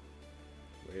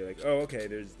 Where you're like, oh, okay,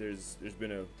 there's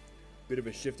been a bit of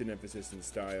a shift in emphasis and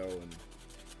style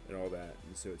and all that.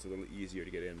 And so it's a little easier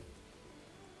to get in.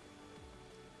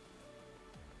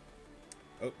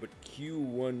 Oh, but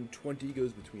Q120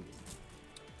 goes between them.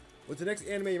 What's the next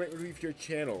anime you might review for your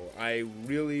channel? I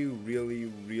really, really,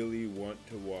 really want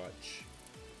to watch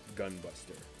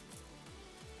Gunbuster.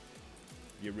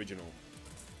 The original.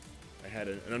 I had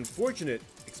an unfortunate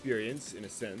experience, in a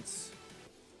sense.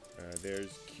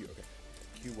 There's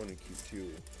Q1 and Q2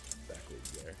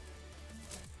 backwards there.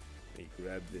 Let me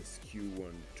grab this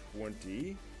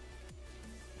Q120.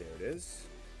 There it is.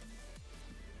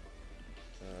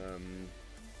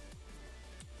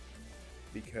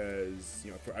 Because,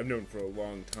 you know, I've known for a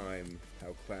long time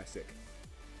how classic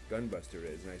Gunbuster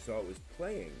is, and I saw it was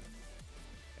playing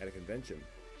at a convention.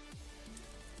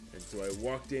 And so I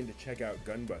walked in to check out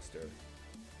Gunbuster.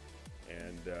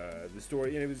 And the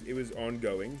story, and it was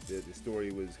ongoing. The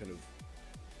story was kind of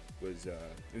it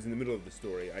was in the middle of the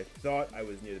story. I thought I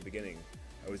was near the beginning.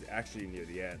 I was actually near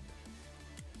the end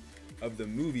of the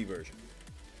movie version.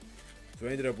 So I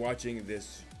ended up watching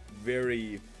this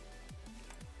very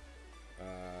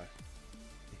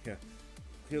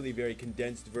clearly very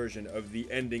condensed version of the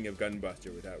ending of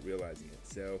Gunbuster without realizing it.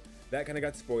 So that kind of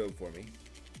got spoiled for me.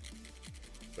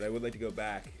 But I would like to go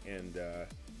back and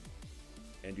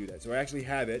do that. So I actually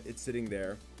have it. It's sitting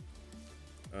there,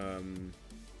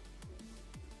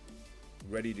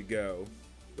 ready to go.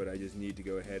 But I just need to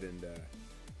go ahead and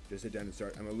just sit down and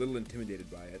start. I'm a little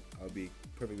intimidated by it. I'll be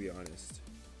perfectly honest.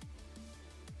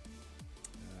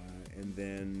 And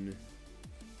then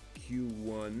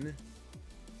Q1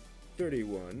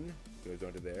 31 goes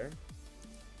onto there,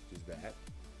 which is that.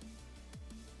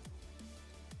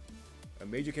 A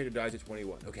major character dies at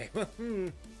 21. Okay,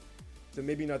 so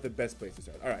maybe not the best place to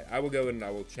start. All right, I will go in and I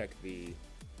will check the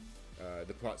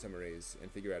plot summaries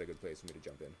and figure out a good place for me to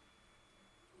jump in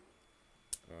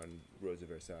on Rose of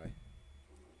Versailles.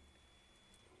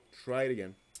 Try it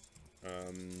again.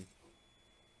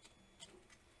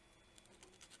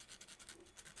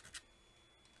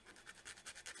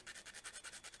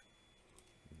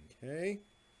 Okay,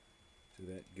 so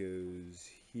that goes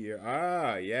here.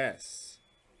 Ah, yes.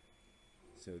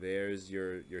 So there's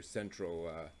your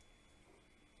central.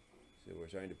 So we're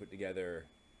starting to put together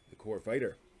the core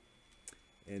fighter,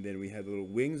 and then we have the little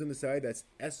wings on the side. That's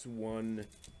S1,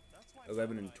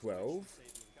 11, and 12.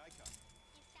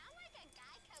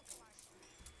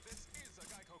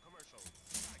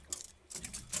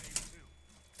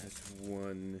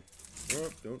 S1. Oh,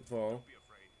 don't fall.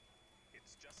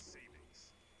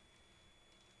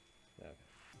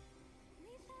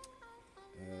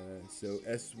 So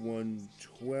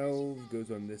S112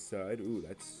 goes on this side. Ooh,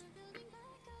 that's...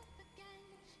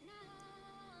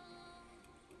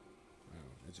 Wow,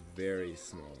 that's very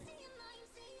small.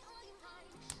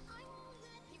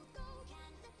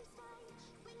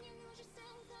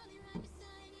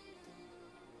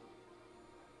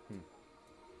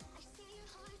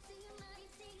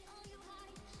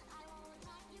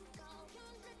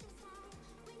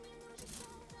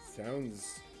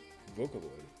 Sounds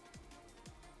Vocaloid.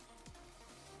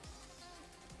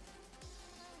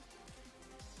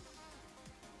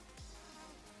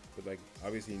 But, like,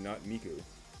 obviously not Miku.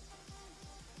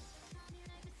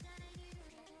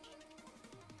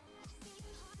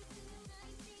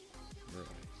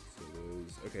 Alright, so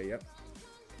those... Okay, yep.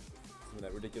 Some of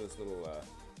that ridiculous little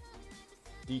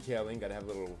detailing. Got to have a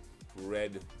little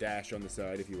red dash on the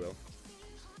side, if you will.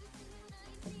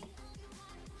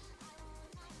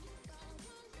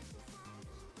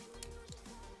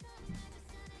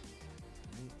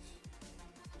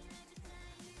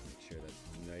 Make sure that's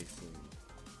nice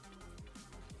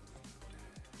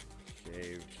and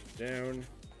shaved down.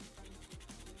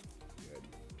 Good.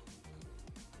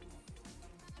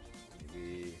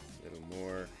 Maybe a little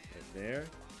more right there.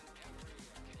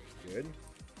 Good.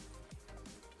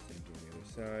 Same thing on the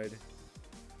other side.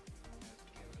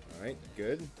 Alright,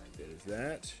 good. There's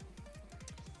that.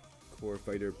 Core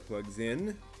fighter plugs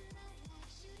in.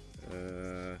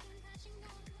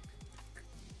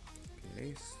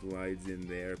 Okay, slides in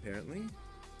there apparently.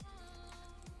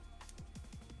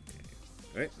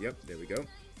 Alright, yep, there we go.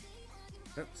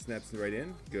 Oh, snaps right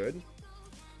in. Good.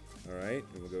 Alright,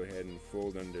 and we'll go ahead and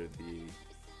fold under the...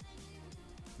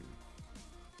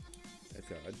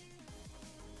 That's odd.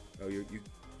 Oh, you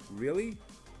really?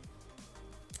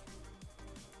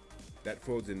 That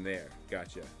folds in there.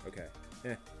 Gotcha. Okay.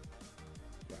 Wow.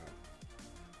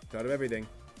 Thought of everything.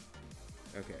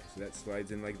 Okay, so that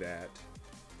slides in like that.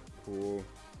 Cool.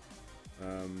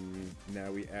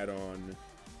 Now we add on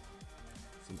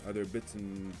some other bits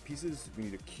and pieces. We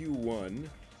need a Q1.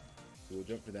 So we'll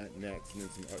jump for that next, and then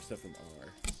some stuff from R.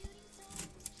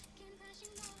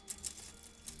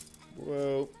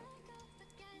 Whoa.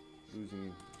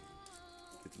 Losing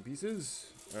bits and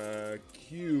pieces.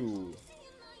 Q.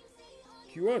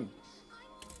 Q1.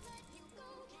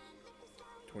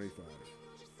 25.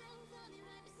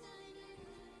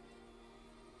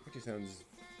 Actually sounds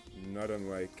not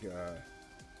unlike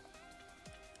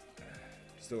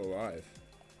Still Alive.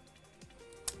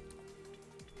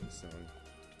 This song. I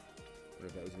wonder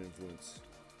if that was an influence.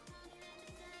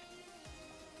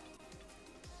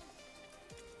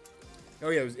 Oh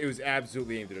yeah, it was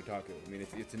absolutely aimed at otaku. I mean,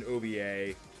 it's an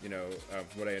OVA, you know,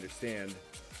 from what I understand.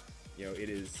 You know, it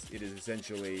is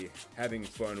essentially having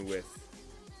fun with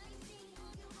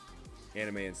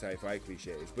anime and sci-fi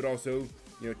cliches, but also,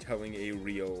 you know, telling a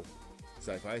real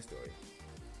sci-fi story.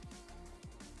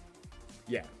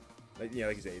 Yeah, like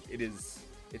you say,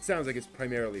 it sounds like it's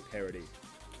primarily parody,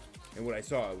 and what I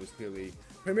saw was clearly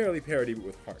primarily parody, but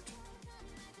with heart.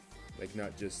 Like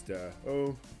not just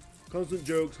oh, constant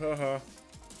jokes, haha.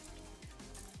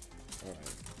 All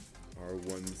right,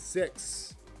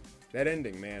 R16. That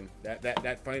ending, man.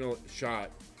 That final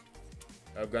shot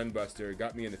of Gunbuster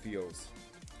got me in the feels.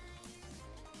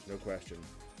 No question.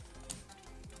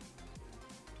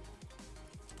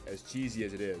 As cheesy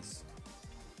as it is.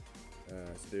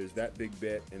 So there's that big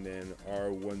bit, and then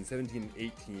R1, 17,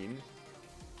 18.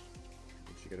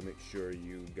 Which you gotta make sure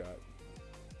you got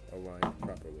aligned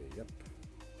properly. Yep.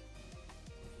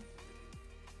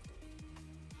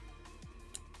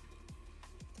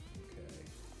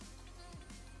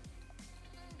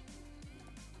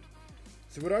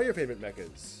 So what are your favorite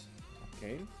mechas,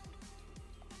 Kane?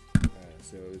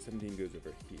 So 17 goes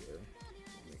over here.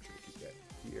 I'll make sure to keep that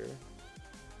here.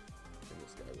 And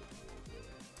this guy will go over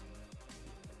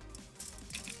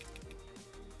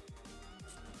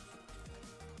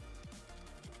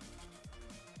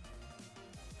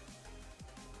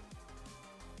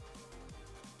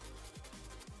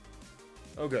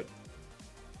there. Oh, good.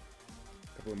 A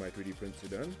couple of my 3D prints are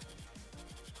done.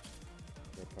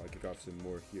 I'll probably kick off some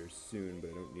more here soon, but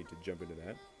I don't need to jump into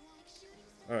that.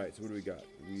 Alright, so what do we got?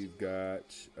 We've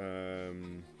got,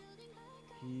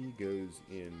 he goes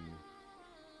in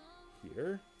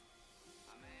here.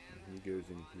 And he goes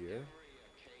in here.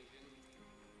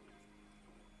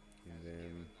 And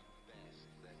then,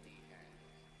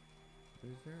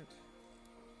 where's that?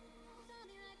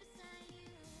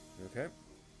 Okay.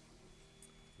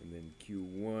 And then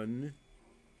Q1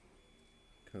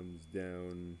 comes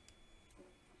down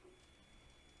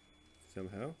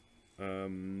somehow.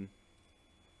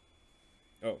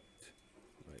 Oh,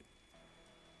 right.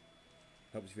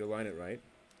 Helps if you align it right.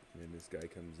 And then this guy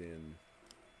comes in.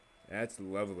 That's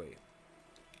lovely.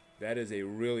 That is a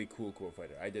really cool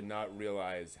fighter. I did not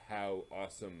realize how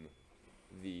awesome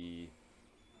the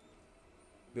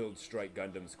Build Strike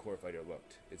Gundam's core fighter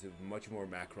looked. It's a much more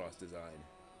Macross design.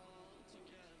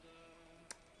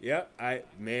 Yeah,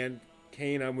 man,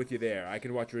 Kane, I'm with you there. I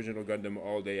can watch original Gundam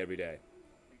all day, every day.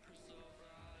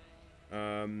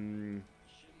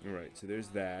 Alright, so there's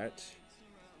that.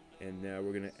 And now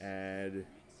we're going to add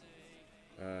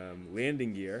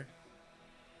landing gear.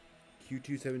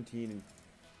 Q217 and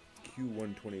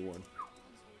Q121.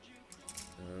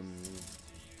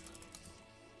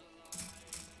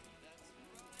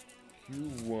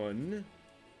 Q117.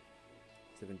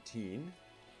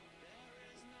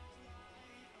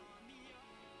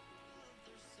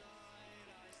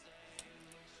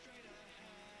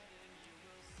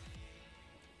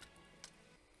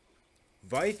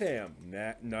 Vifam.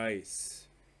 Nice.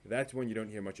 That's one you don't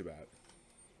hear much about.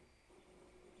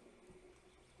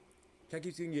 Cat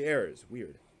keeps giving you errors.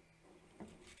 Weird.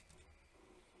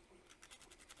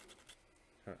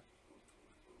 Huh.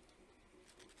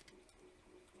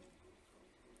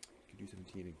 Q2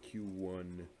 17 and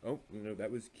Q1. Oh, no, that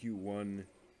was Q1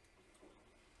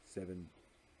 17.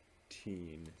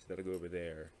 So that'll go over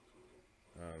there.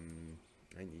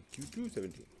 I need Q2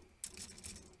 17.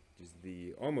 Which is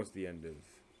the almost the end of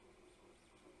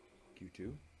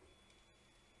Q2.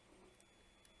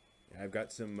 I've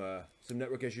got some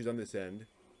network issues on this end,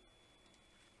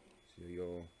 so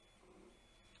you'll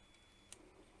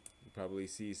probably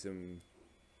see some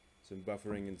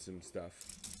buffering and some stuff.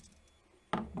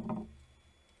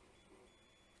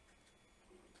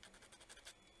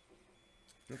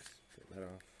 Oops, get that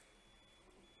off.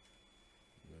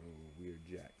 No weird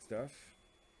jack stuff.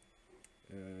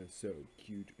 So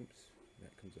oops,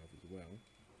 that comes off as well.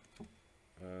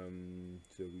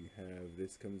 So we have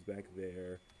this comes back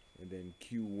there. And then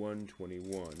Q1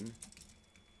 21.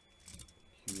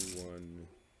 Q1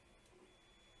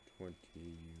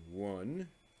 21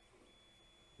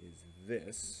 is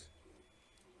this.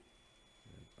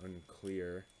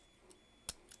 Unclear.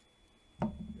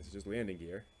 This is just landing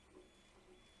gear.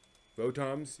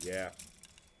 Votoms, yeah.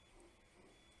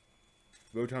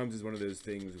 Votoms is one of those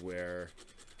things where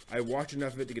I watch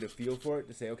enough of it to get a feel for it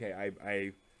to say, okay,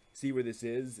 I see where this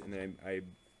is, and then I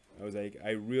was like,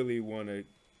 I really want to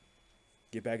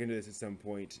get back into this at some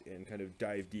point and kind of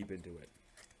dive deep into it.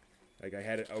 Like, I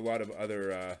had a lot of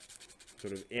other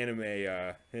sort of anime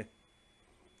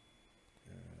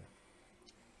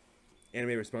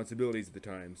anime responsibilities at the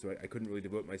time, so I couldn't really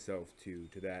devote myself to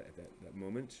that at that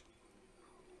moment.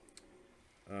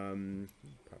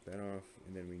 Pop that off,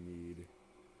 and then we need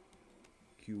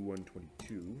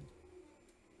Q122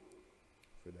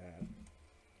 for that.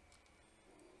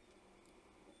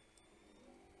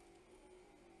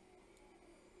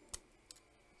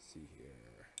 See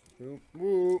here.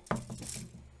 Whoop.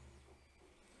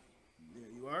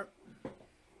 There you are.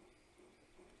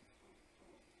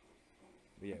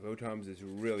 But yeah, Votoms is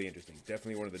really interesting.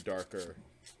 Definitely one of the darker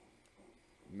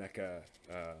mecha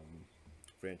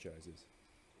franchises.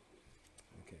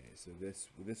 Okay, so this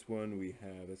one we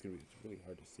have. That's gonna be it's really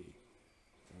hard to see.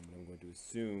 I'm going to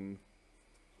assume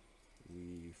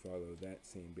we follow that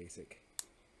same basic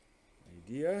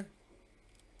idea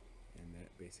and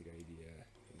that basic idea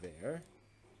there.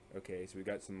 Okay, so we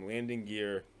got some landing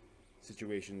gear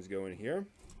situations going here.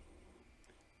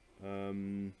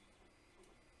 And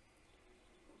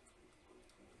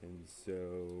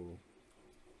so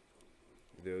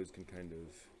those can kind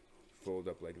of fold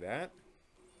up like that.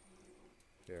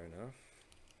 Fair enough.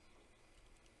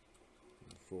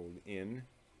 And fold in.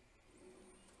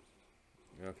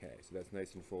 Okay, so that's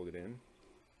nice and folded in.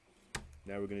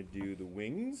 Now we're going to do the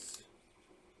wings.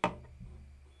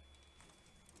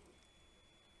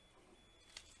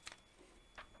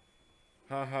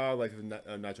 Haha, life of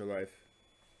natural life.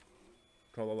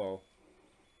 Trololo.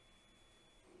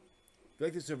 If you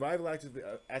like the survival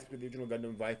aspect of the original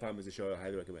Gundam, Vifam is a show I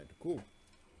highly recommend. Cool.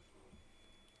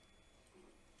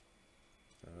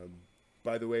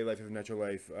 By the way, Life of Natural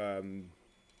Life,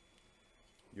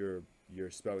 you're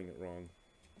spelling it wrong.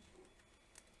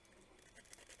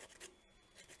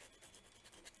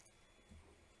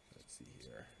 Let's see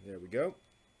here. There we go.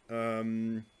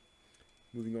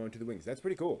 Moving on to the wings. That's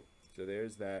pretty cool. So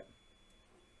there's that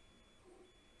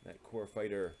core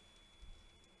fighter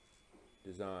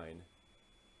design.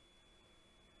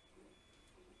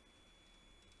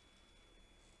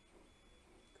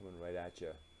 Coming right at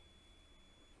you.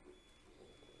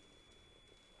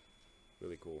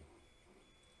 Really cool.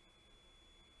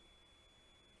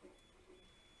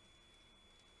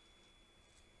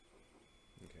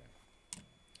 Okay.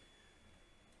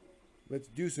 Let's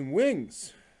do some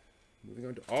wings. Moving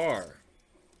on to R.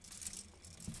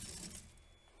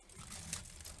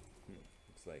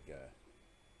 Looks like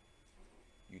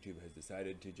YouTube has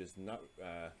decided to just not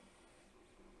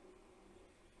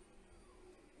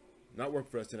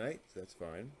work for us tonight, so that's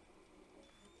fine.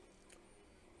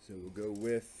 So we'll go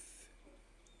with.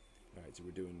 Alright, so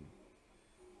we're doing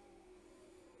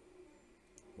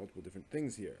multiple different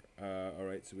things here.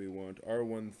 Alright, so we want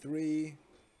R13.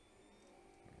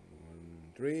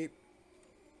 R13.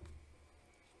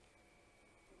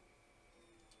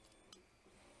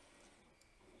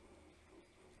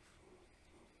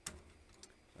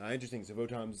 Interesting, so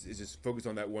Votoms is just focused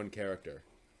on that one character.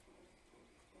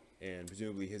 And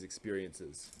presumably his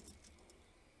experiences.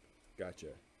 Gotcha.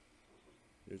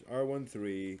 There's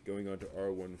R13 going on to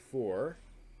R14.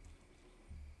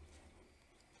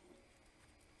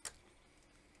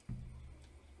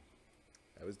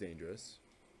 That was dangerous.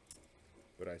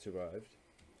 But I survived.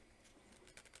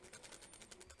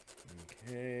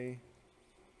 Okay.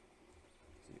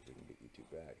 See if we can get you two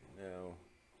back now.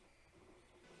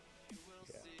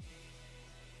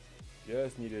 Yeah.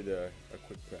 Just needed a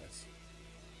quick press.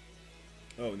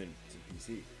 Oh, and then it's a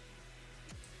PC.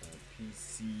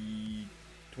 PC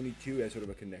 22 has sort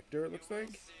of a connector, it looks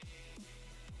like.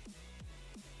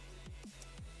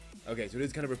 Okay, so it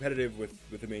is kind of repetitive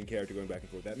with the main character going back and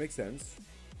forth. That makes sense.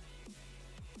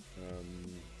 So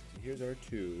here's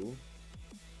R2.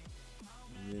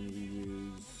 And then we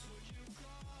use...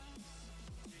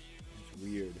 It's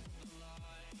weird.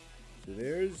 So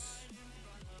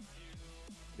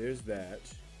there's that.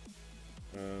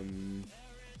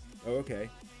 Oh, okay.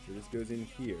 So this goes in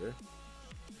here.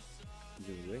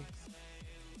 Presumably.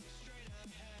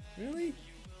 Really?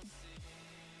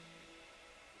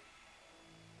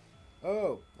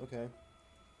 Oh, okay.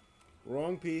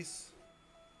 Wrong piece.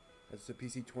 That's a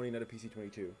PC-20, not a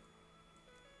PC-22.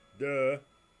 Duh.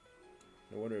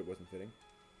 No wonder it wasn't fitting.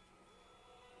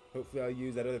 Hopefully I'll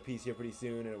use that other piece here pretty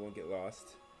soon and it won't get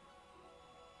lost.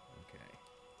 Okay.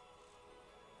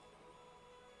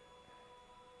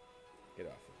 Get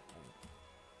off of it. Right.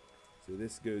 So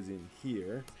this goes in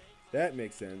here. That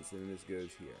makes sense, and this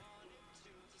goes here.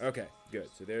 Okay, good.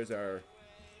 So there's our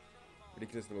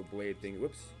ridiculous little blade thing.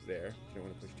 Whoops, there. You don't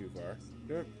want to push too far.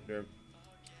 Derp, derp.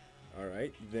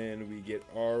 Alright, then we get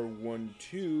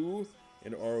R12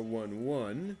 and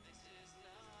R11.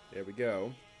 There we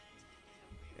go.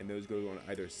 And those go on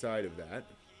either side of that.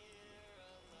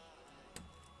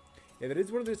 Yeah, that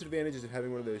is one of the disadvantages of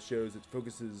having one of those shows that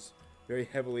focuses very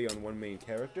heavily on one main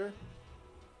character.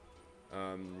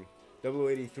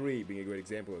 0083 being a great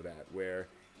example of that, where,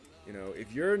 you know,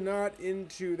 if you're not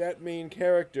into that main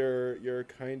character, you're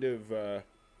kind of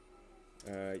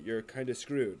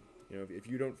screwed. You know, if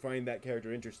you don't find that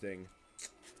character interesting,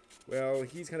 well,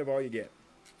 he's kind of all you get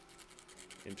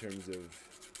in terms of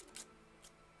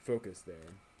focus there.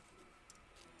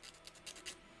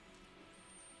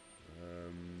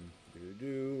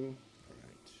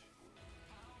 Alright.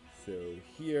 So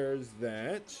here's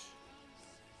that.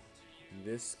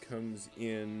 This comes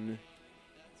in.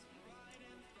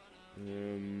 How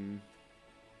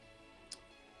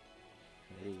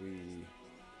do we?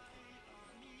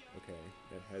 Okay,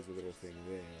 that has a little thing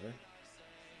there.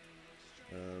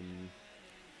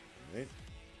 Alright.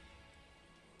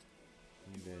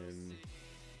 And then,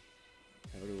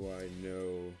 how do I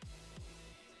know?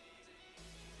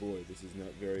 Boy, this is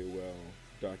not very well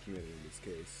documented in this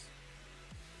case.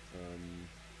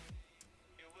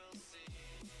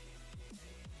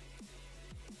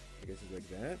 I guess it's like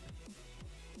that.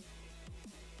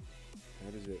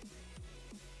 How does it?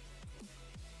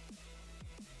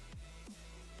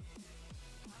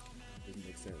 Doesn't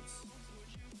make sense.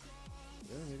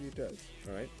 Well, maybe it does.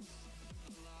 All right.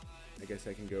 I guess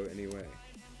I can go any way.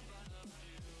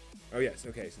 Oh yes.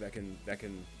 Okay. So that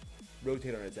can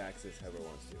rotate on its axis however it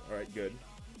wants to. All right. Good.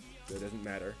 So it doesn't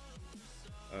matter.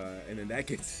 And then that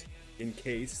gets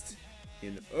encased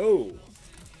in O.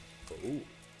 Oh.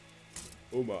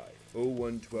 Oh my.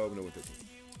 0112 and 0113.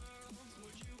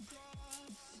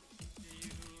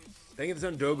 Thank you for the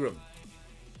sun, Dogram.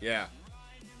 Yeah.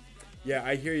 Yeah,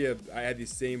 I hear you. I had the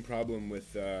same problem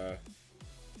with, wait,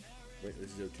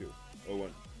 this is 02. 01.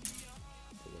 0112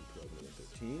 and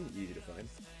 0113. Easy to find.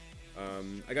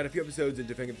 I got a few episodes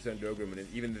into Thank you for the sun, Dogram, and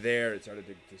even there it started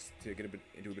to get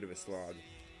into a bit of a slog.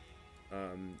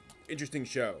 Interesting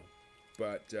show,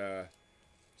 but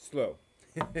slow.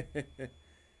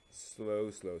 Slow.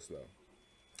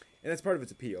 And that's part of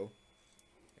its appeal,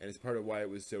 and it's part of why it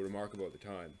was so remarkable at the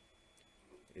time,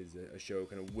 is a show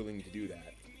kind of willing to do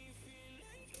that.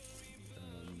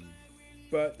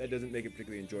 But that doesn't make it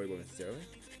particularly enjoyable necessarily.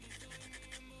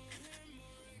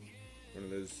 One of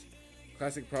those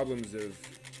classic problems of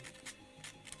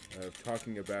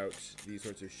talking about these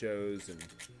sorts of shows and,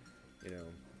 you know,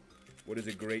 what is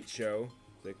a great show?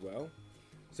 It's like, well,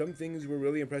 some things were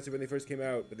really impressive when they first came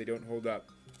out, but they don't hold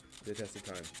up to the test of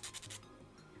time.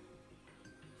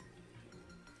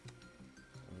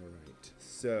 Alright,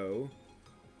 so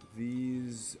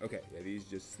these, okay, yeah, these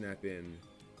just snap in,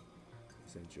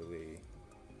 essentially.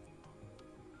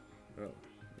 Oh,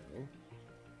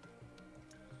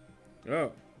 no.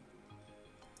 Oh.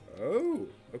 Oh,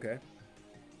 okay.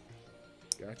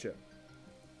 Gotcha.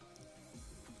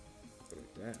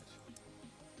 Like that.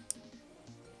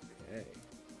 Okay.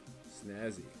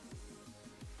 Snazzy.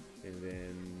 And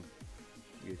then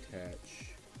we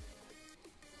attach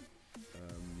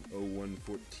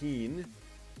 0114.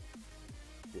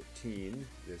 14,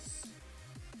 this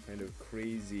kind of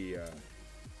crazy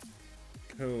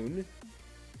cone,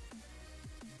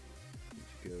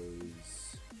 which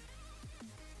goes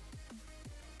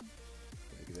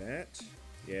like that.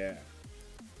 Yeah.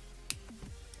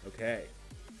 Okay.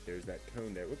 There's that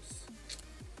cone there. Whoops.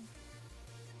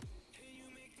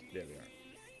 There we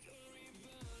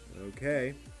are.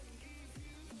 Okay.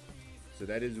 So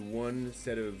that is one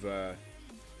set of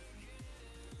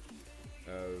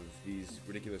these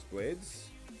ridiculous blades.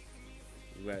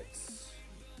 Let's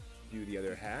do the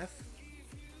other half.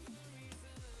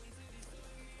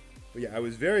 But yeah, I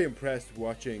was very impressed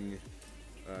watching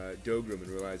Dogram and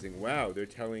realizing, wow, they're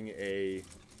telling a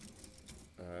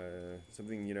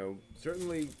something, you know,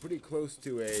 certainly pretty close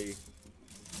to a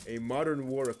modern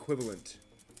war equivalent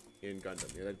in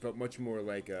Gundam. You know, that felt much more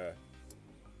like a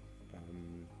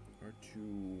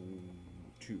R2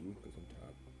 goes on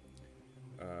top.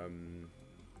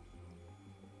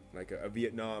 Like a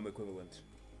Vietnam equivalent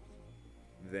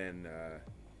than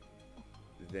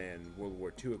World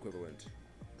War II equivalent.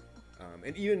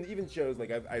 And even shows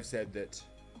like I've said that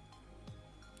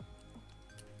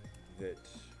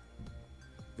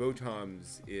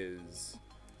Votoms is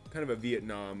kind of a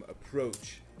Vietnam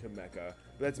approach to mecha,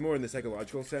 but that's more in the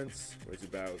psychological sense, where it's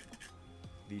about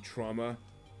the trauma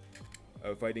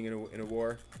of fighting in a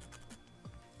war.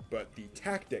 But the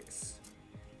tactics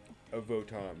of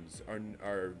Votoms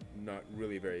are not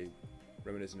really very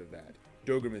reminiscent of that.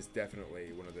 Dogram is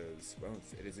definitely one of those. Well,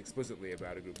 it is explicitly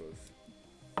about a group of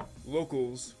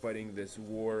locals fighting this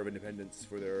war of independence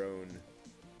for their own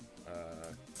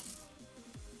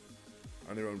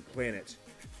on their own planet,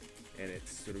 and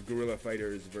it's sort of guerrilla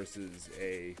fighters versus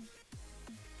a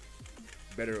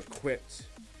better equipped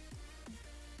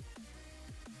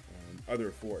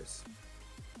other force.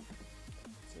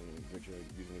 So which are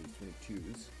usually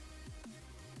 22s.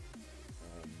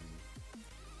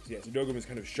 So yeah, so Dogram is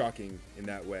kind of shocking in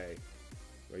that way,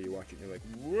 where you watch it and you're like,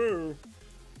 whoa.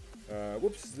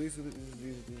 Whoops, these are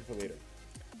for later.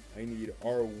 I need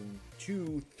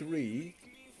R2, 3.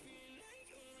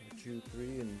 R2,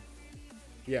 3, and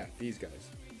yeah, these guys.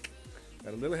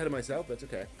 Got a little ahead of myself, that's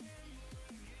okay.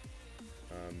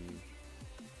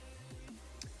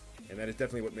 And that is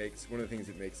definitely one of the things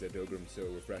that makes Dogram so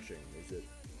refreshing, is that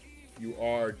you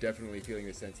are definitely feeling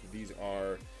the sense that these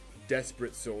are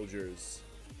desperate soldiers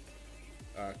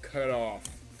cut off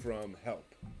from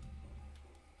help,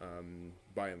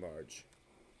 by and large.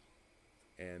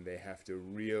 And they have to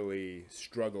really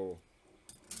struggle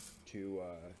to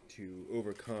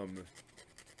overcome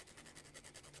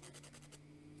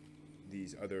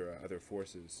these other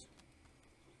forces.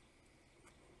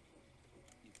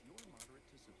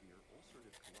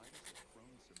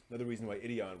 Another reason why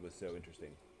Ideon was so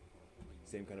interesting,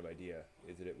 same kind of idea,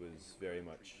 is that it was very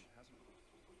much,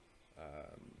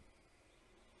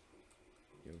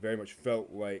 very much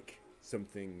felt like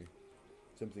something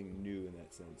new in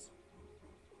that sense.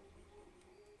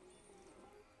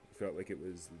 It felt like it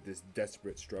was this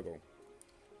desperate struggle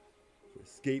to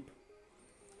escape.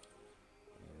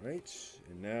 All right,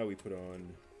 and now we put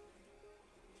on.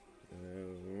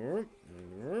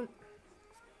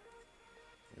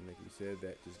 And like we said,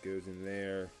 that just goes in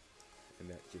there, and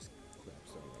that just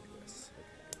claps on like this.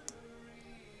 Okay.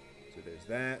 So there's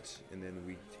that, and then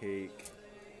we take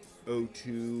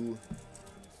O2,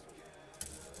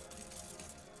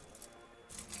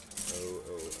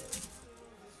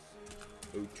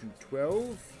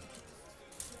 O212,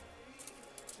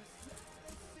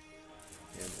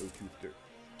 and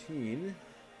O213.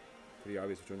 Pretty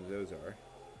obvious which ones those are.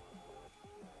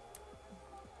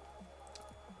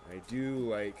 I do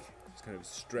like just kind of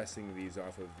stressing these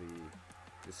off of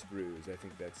the sprues. I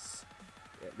think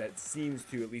that seems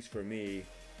to, at least for me,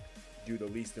 do the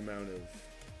least amount of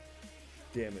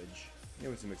damage,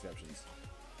 with some exceptions.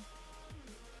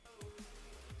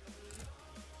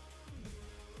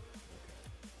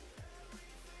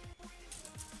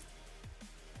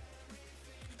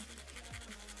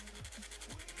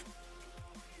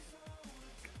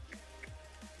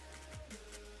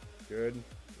 Good.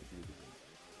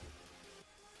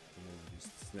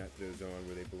 Snap those on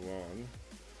where they belong.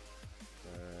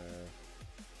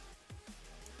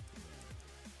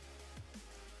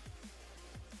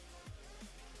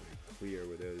 Clear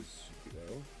where those should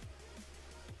go.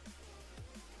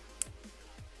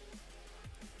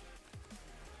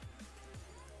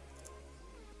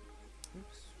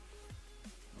 Oops.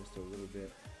 Just a little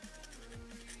bit.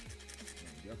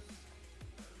 There we go.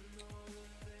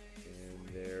 And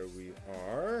there we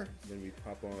are. Then we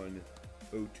pop on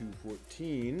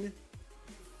O214, which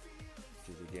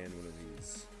is again one of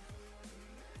these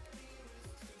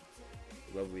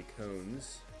lovely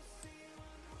cones.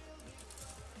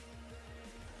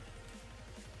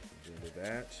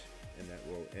 that, and that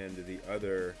will end the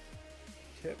other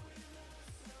tip.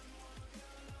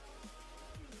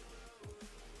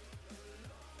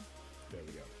 There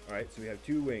we go. All right, so we have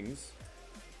 2 wings.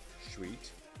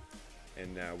 Sweet.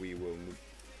 And now we will move.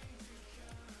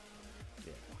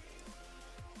 Yeah.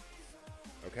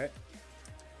 Okay.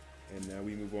 And now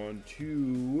we move on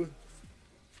to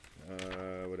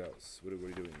what else? What are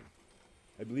we doing?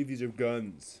 I believe these are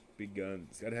guns. Big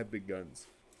guns. Gotta have big guns.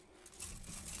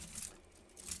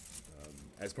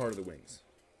 As part of the wings.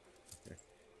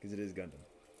 Because it is Gundam.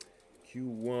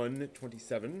 Q1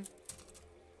 27.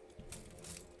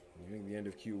 I'm getting the end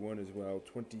of Q1 as well.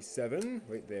 27.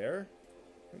 Right there.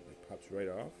 That pops right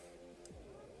off.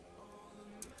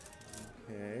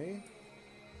 Okay.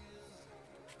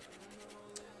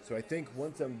 So I think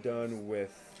once I'm done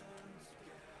with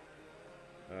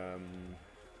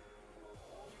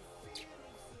it's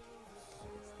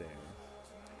there.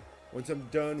 Once I'm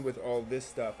done with all this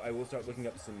stuff, I will start looking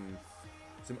up some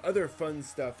other fun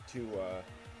stuff to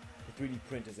 3D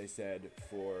print, as I said,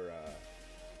 for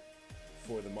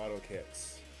the model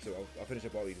kits. So I'll finish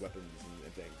up all these weapons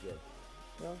and things. Or,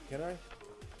 well, can I?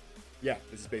 Yeah,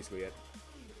 this is basically it.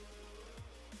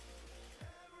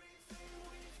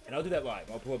 And I'll do that live.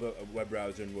 I'll pull up a web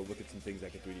browser and we'll look at some things I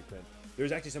can 3D print.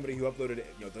 There's actually somebody who uploaded,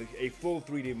 a full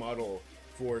 3D model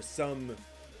for some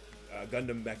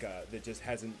Gundam mecha that just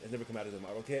has never come out as a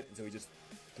model kit, and so he just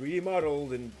 3D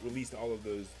modeled and released all of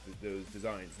those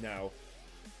designs. Now,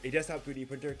 a desktop 3D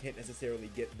printer can't necessarily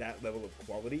get that level of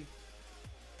quality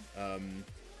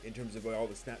in terms of all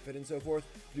the snap fit and so forth.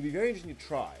 It'd be very interesting to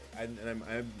try, and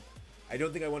I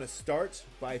don't think I want to start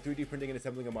by 3D printing and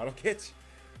assembling a model kit.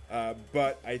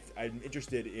 But I'm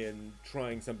interested in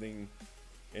trying something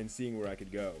and seeing where I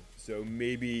could go. So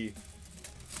maybe,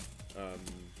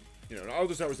 I'll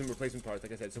just start with some replacement parts.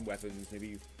 Like I said, some weapons,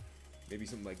 maybe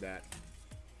something like that.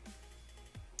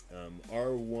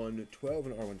 R112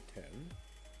 and R110.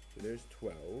 So there's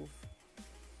 12.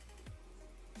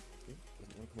 Okay,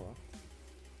 doesn't want to come off.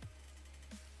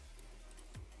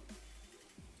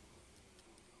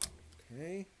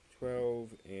 Okay,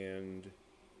 12 and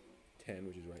 10,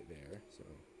 which is right there, so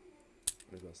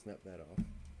might as well snap that off.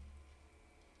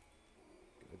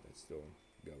 Good, that's still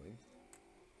going.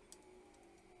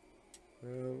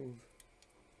 12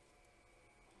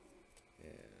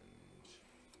 and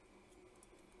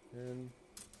 10.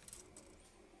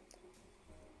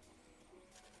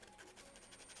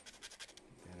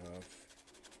 That off.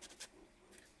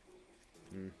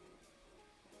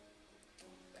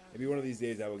 Maybe one of these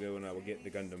days I will go and I will get the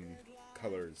Gundam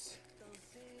colors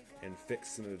and fix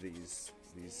some of these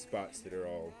spots that are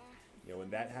all, when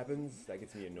that happens, that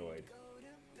gets me annoyed.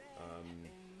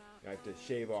 I have to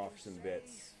shave off some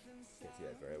bits. Can't see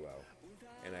that very well,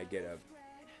 and I get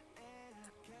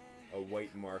a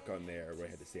white mark on there where I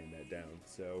had to sand that down.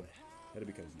 So that'll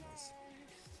be kind of nice.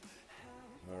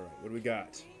 All right, what do we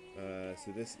got?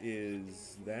 So this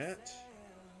is that,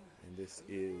 and this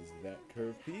is that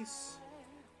curve piece,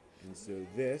 and so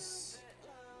this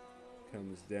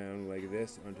comes down like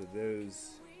this onto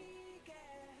those,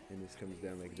 and this comes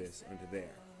down like this onto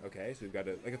there. Okay, so we've got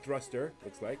like a thruster,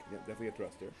 looks like. Yep, definitely a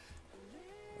thruster.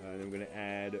 And I'm going to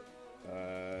add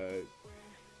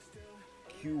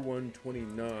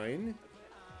Q129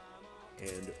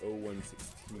 and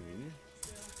O116.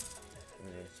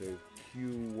 So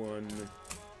Q1,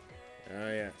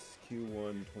 yes,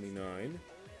 Q129.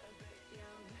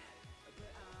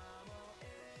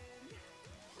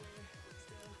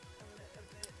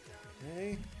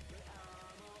 Okay.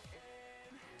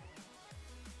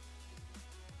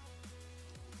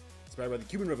 Inspired by the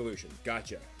Cuban Revolution.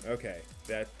 Gotcha. Okay,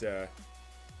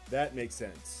 that makes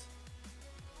sense.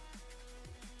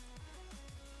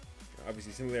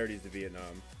 Obviously, similarities to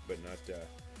Vietnam, but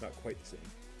not quite the same.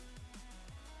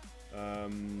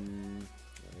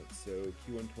 Alright, so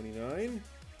Q129.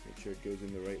 Make sure it goes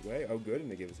in the right way. Oh, good,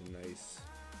 and they give us a nice.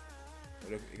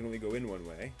 It can only go in one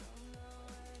way.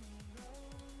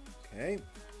 Okay,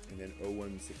 and then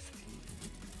O116.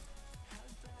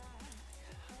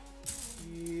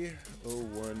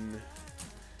 O1.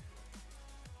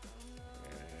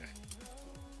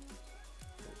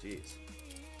 Oh, jeez.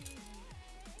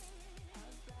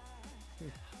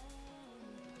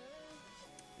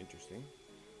 Interesting.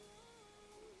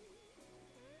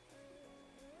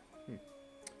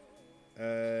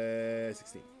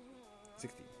 16.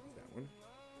 16 is that one.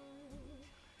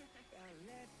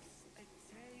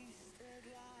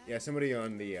 Yeah, somebody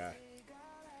on the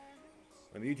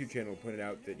YouTube channel pointed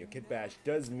out that Kitbash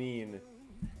does mean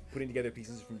putting together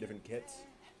pieces from different kits.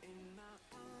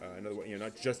 In other words,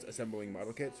 not just assembling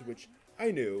model kits, which I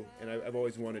knew, and I've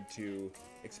always wanted to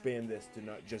expand this to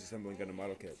not just assembling Gundam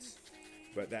model kits.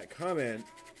 But that comment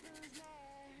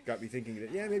got me thinking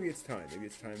that, yeah, maybe it's time. Maybe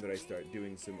it's time that I start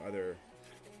doing some other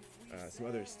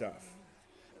stuff.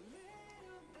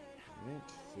 Alright,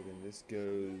 so then this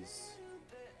goes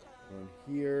on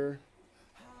here.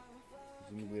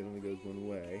 Presumably it only goes one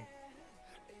way.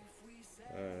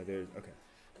 There's, okay.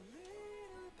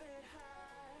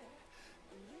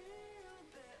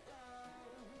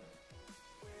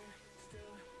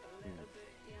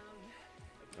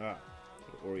 Ah,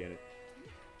 orient it.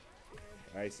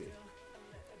 I see.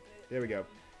 There we go.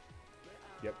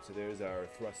 Yep, so there's our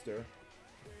thruster.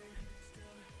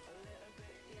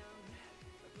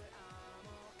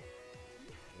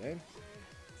 Okay.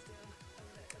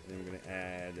 Then we're going to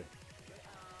add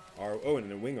our... Oh, and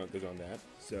then a wing goes on that.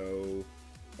 So,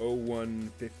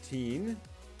 0115.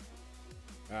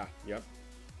 Ah, yep.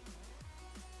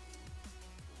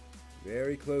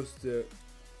 Very close to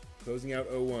closing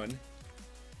out 01.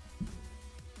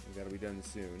 That'll be done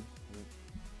soon.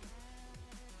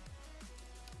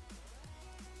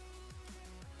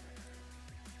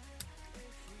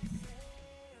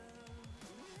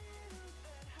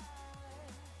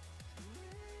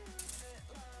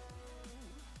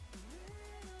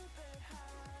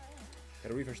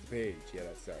 Gotta refresh the page. Yeah,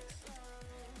 that sucks.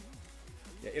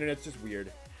 Yeah, internet's just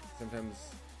weird.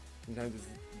 Sometimes it's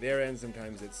their end,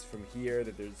 sometimes it's from here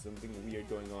that there's something weird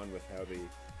going on with how the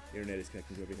internet is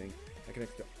connecting to everything. I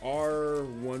connect to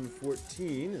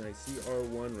R114, and I see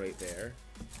R1 right there.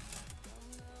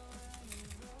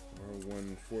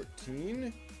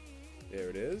 R114. There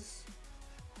it is.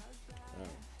 Wow.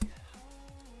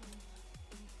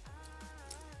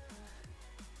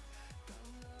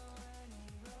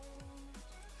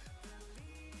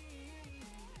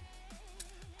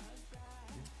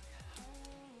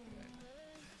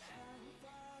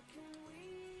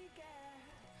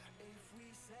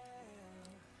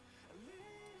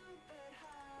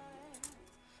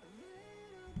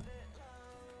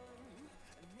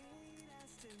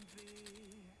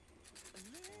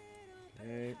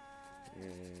 Okay.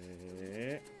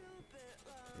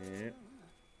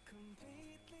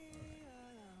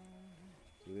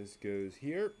 So this goes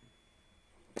here.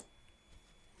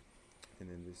 And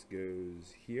then this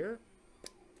goes here.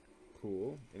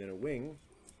 Cool. And then a wing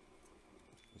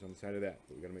is on the side of that.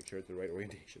 But we gotta make sure it's the right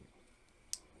orientation.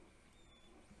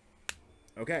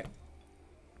 Okay.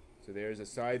 So there's a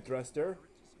side thruster.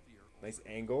 Nice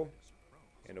angle.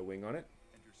 And a wing on it.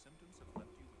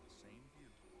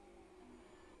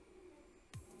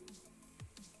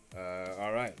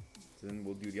 Alright, so then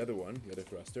we'll do the other one, the other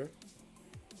thruster.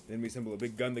 Then we assemble a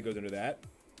big gun that goes under that.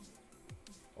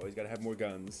 Always gotta have more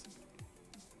guns.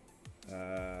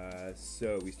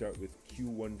 So we start with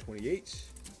Q128.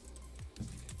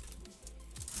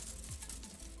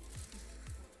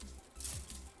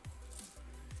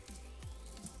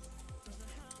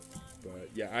 But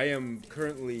yeah, I am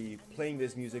currently playing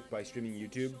this music by streaming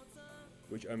YouTube,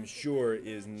 which I'm sure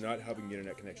is not helping the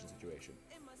internet connection situation.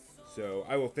 So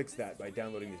I will fix that by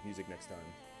downloading this music next time.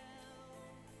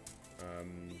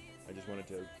 I just wanted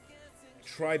to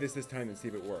try this time and see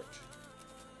if it worked.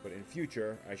 But in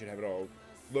future, I should have it all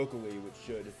locally, which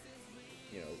should,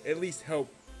 you know, at least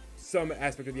help some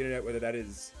aspect of the internet, whether that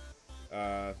is,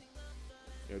 whether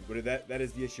that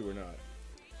is the issue or not.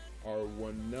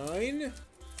 R19.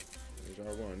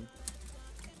 There's R1.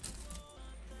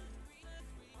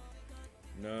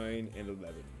 9 and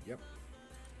 11. Yep.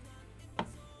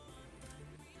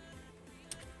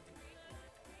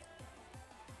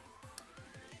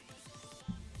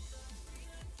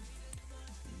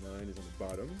 Is on the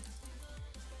bottom.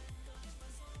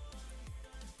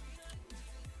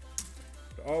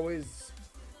 But always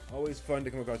fun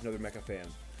to come across another mecha fan.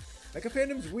 Mecha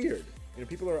fandom's weird. You know,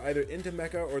 people are either into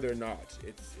mecha or they're not.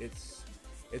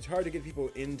 It's hard to get people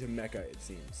into mecha, it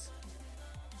seems.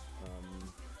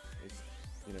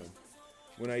 You know,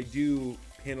 when I do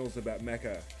panels about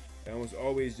mecha, I almost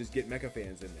always just get mecha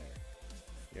fans in there.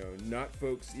 You know, not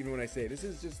folks. Even when I say this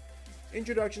is just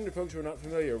introduction to folks who are not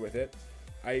familiar with it.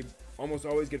 I almost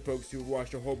always get folks who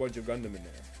watched a whole bunch of Gundam in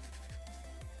there.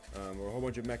 Or a whole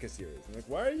bunch of mecha series. I'm like,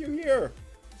 why are you here?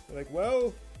 They're like,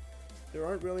 well, there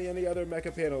aren't really any other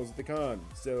mecha panels at the con.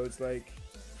 So it's like,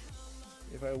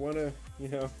 if I want to, you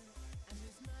know.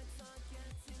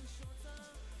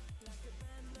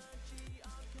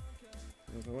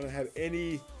 If I want to have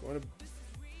any, want to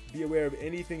be aware of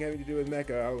anything having to do with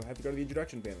mecha, I'll have to go to the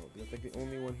introduction panel. That's like the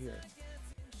only one here.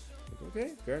 Like,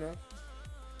 okay, fair enough.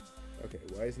 Okay,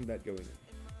 why isn't that going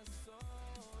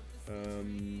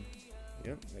in?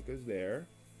 Yep, that goes there.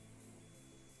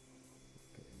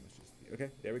 Okay, let's just, Okay,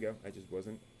 there we go. I just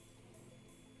wasn't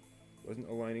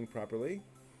aligning properly.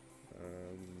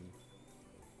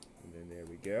 And then there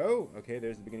we go. Okay,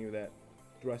 there's the beginning of that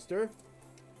thruster.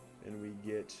 And we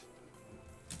get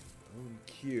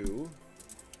Q.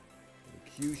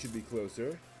 Q should be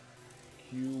closer.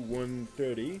 Q130. What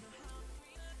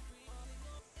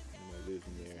am I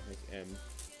losing there? That's M.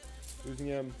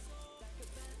 Losing M.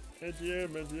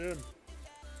 NTM.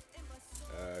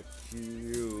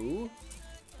 Q.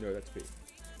 No, that's P.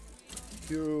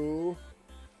 Q.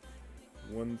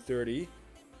 130.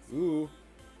 Ooh.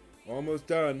 Almost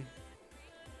done.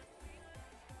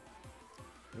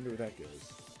 Wonder where that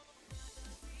goes.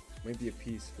 Might be a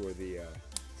piece for the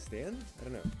stand? I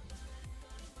don't know.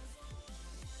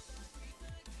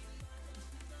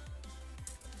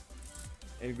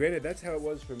 And granted, that's how it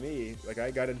was for me. Like,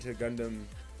 I got into Gundam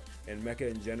and mecha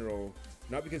in general,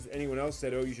 not because anyone else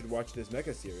said, oh, you should watch this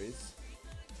mecha series,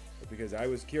 but because I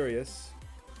was curious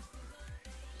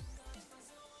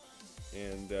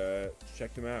and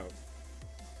checked them out.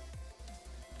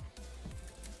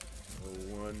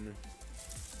 01.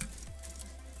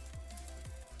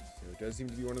 So it does seem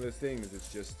to be one of those things.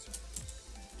 It's just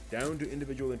down to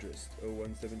individual interest.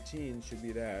 0117 should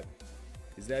be that.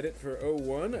 Is that it for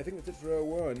 01? I think that's it for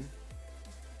 01.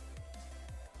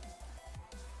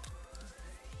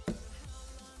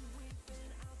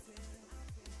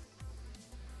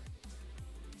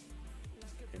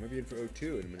 It might be in for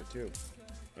 02 in a minute too.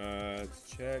 Let's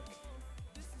check.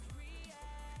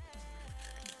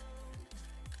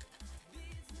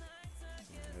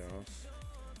 That off.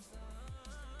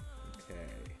 Okay.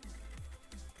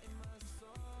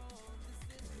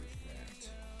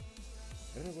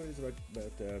 I don't know what it is about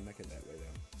mecha that way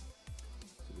though.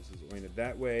 So this is oriented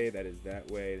that way, that is that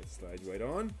way, it slides right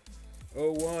on.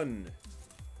 01.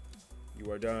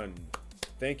 You are done.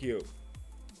 Thank you.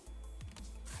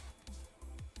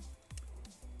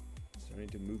 Starting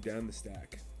to move down the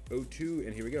stack. 02,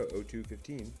 and here we go,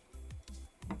 0215.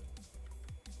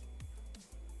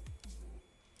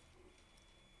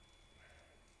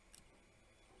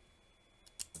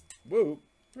 Whoa.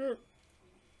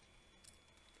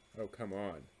 Oh, come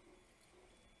on.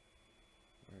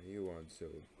 Why are you on so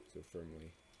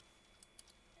firmly?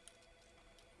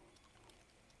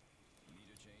 Need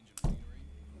a change of scenery?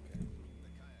 Okay. The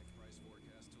kayak price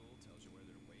forecast tool tells you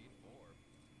whether to wait or...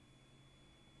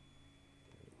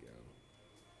 There we go.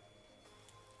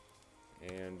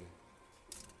 And...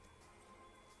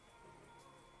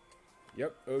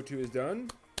 Yep, 02 is done.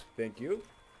 Thank you.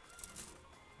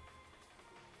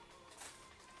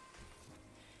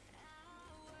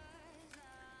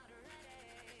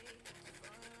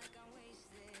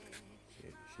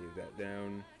 Shave that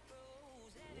down.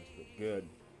 That's look good.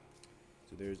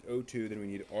 So there's 02, then we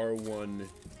need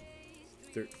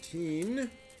R113.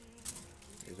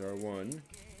 There's R1.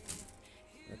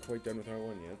 Not quite done with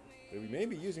R1 yet. But we may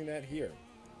be using that here.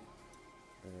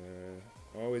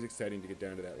 Always exciting to get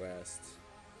down to that last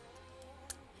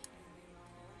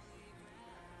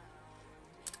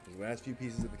few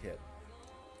pieces of the kit.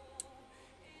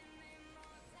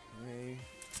 Okay.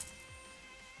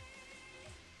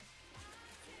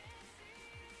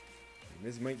 And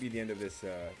this might be the end of this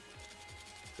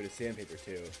bit of sandpaper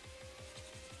too.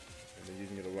 I've been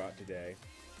using it a lot today.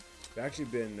 I've actually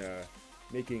been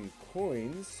making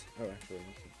coins. Oh, actually,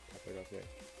 let's pop right off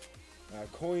there.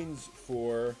 Coins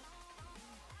for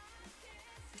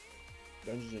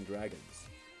Dungeons and Dragons.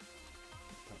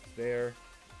 Pops there.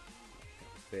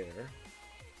 Pops there.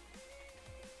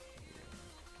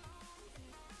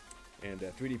 And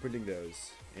 3D printing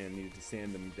those, and needed to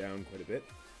sand them down quite a bit.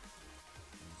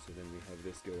 So then we have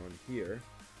this go on here.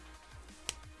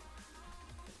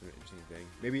 That's an interesting thing.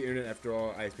 Maybe internet after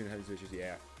all, ISP and having switches,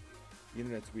 yeah. The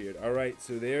internet's weird. Alright,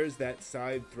 so there's that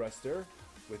side thruster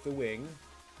with the wing.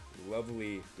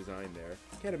 Lovely design there.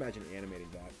 Can't imagine animating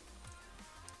that.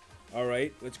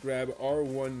 Alright, let's grab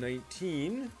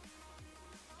R119.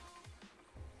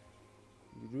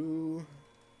 Ooh.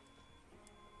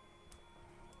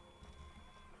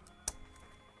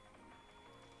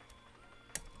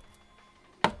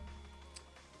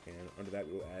 And under that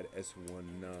we'll add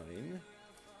S19.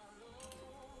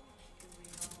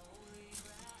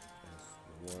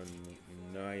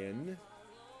 S19.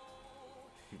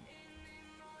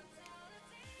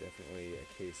 Definitely a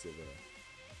case of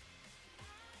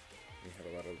we have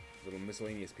a lot of little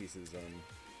miscellaneous pieces on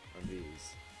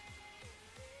these.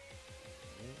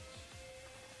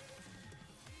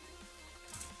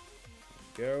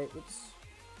 Go. Oops.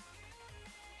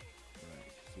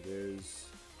 Alright, so there's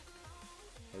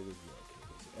how does this work?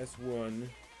 So S1,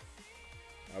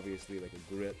 obviously like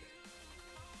a grip.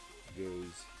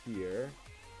 goes here.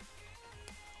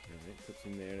 Alright, puts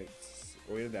in there. It's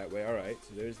oriented that way. Alright,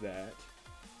 so there's that.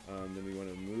 Then we want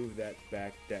to move that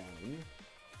back down.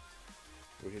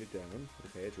 Rotate it down.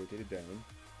 Okay, it's rotated down.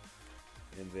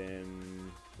 And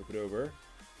then flip it over.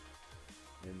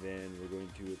 And then we're going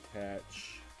to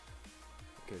attach.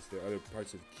 Okay, so there are other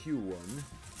parts of Q1.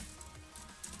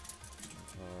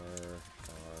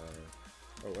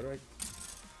 Oh, what do I?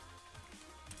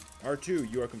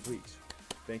 R2, you are complete.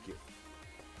 Thank you.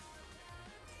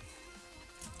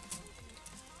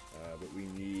 But we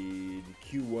need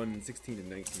Q1, 16, and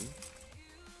 19.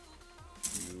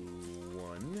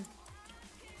 Q1.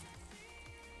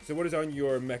 So what is on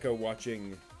your mecha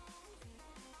watching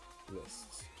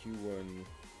list? Q1,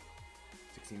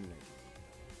 16, and 19.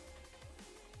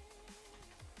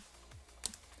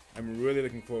 I'm really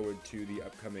looking forward to the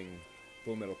upcoming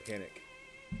Full Metal Panic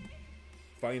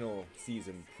final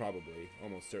season, probably,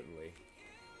 almost certainly.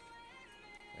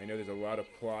 I know there's a lot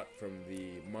of plot from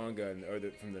the manga or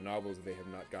from the novels that they have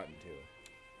not gotten to,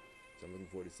 so I'm looking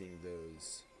forward to seeing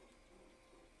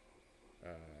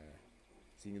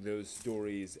those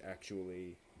stories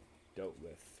actually dealt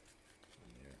with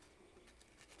in there.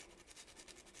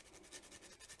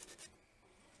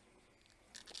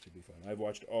 Should be fun. I've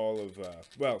watched all of,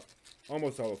 well,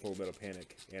 almost all of Full Metal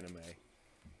Panic anime.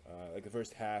 Like the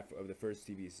first half of the first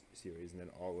TV series, and then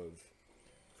all of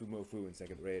Fumofu in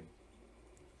second raid.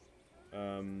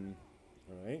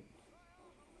 Alright.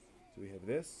 So we have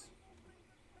this.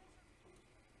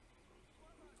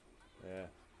 Yeah.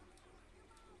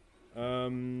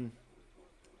 So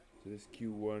this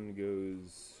Q1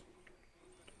 goes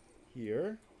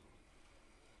here.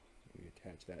 We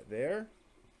attach that there.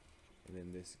 And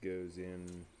then this goes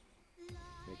in.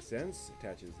 Makes sense.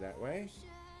 Attaches that way.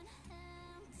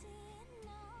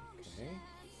 Okay.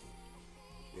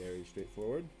 Very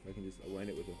straightforward. I can just align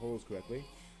it with the holes correctly.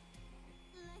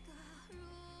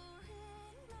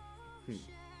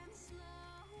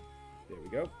 There we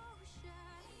go.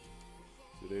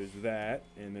 So there's that,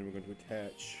 and then we're going to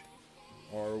attach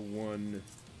R1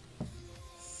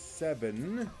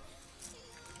 7.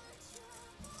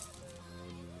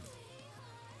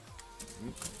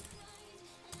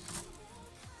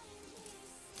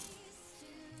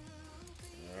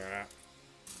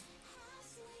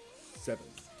 Seven.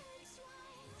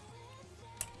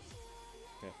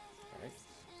 Okay, alright.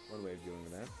 One way of dealing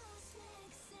with that.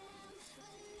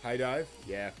 High dive?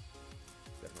 Yeah.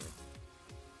 Definitely.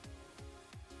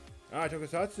 Ah,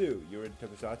 Tokusatsu! You were in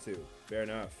Tokusatsu. Fair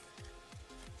enough.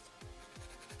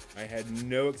 I had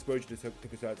no exposure to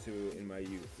Tokusatsu in my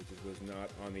youth. It just was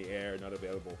not on the air, not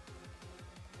available.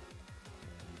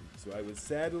 So I was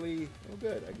sadly... Oh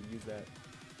good, I could use that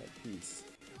piece.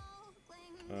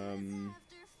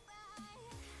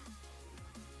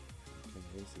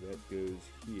 Okay, so that goes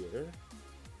here.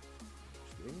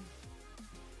 Interesting.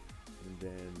 And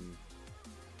then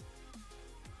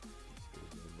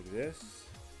look at this.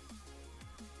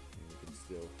 And we can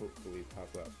still hopefully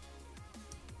pop up.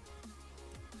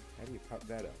 How do you pop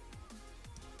that up?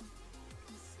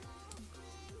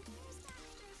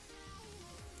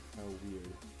 How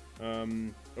weird.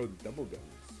 Oh, double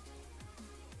guns.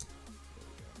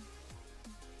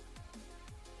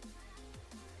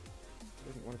 It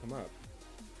doesn't want to come up.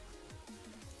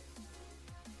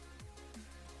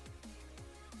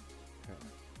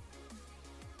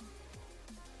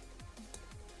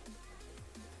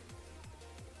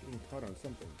 Caught on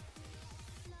something.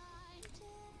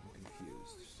 I'm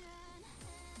confused.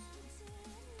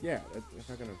 Yeah, that's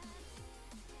not gonna.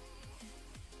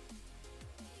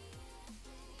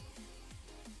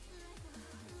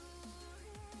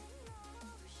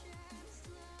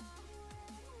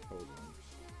 Hold on.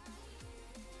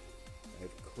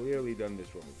 I've clearly done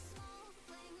this wrong.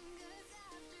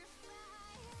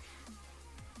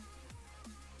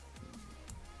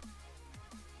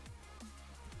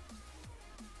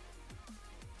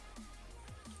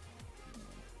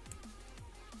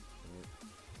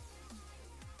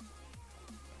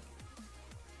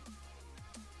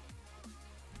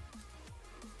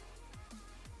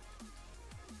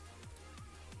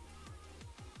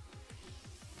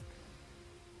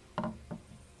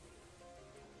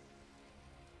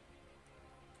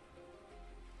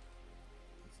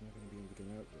 Not going to be able to get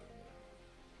out there.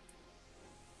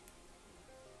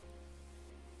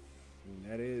 And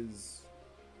that is,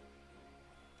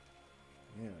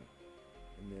 yeah.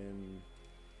 And then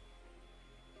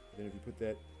if you put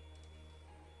that,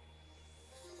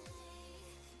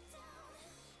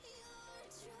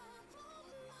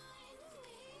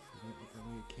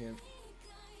 you can't.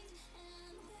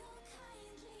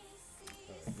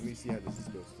 Let me see how this is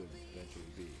supposed to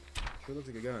eventually be. Sure looks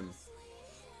like a gun.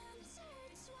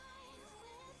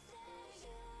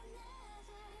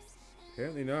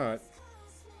 Apparently not.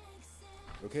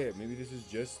 Okay, maybe this is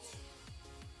just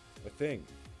a thing.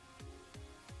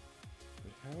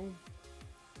 But how? Alright,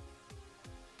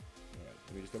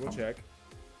 let me just double check.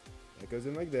 That goes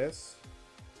in like this.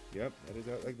 Yep, that is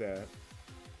out like that.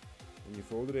 And you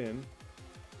fold it in.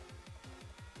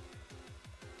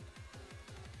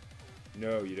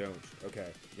 No, you don't.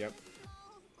 Okay, yep.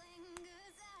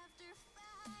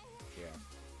 Yeah.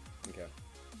 Okay.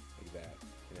 Like that.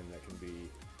 And then that can be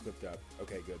flipped up.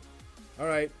 Okay, good.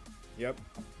 Alright. Yep.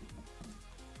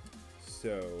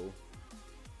 So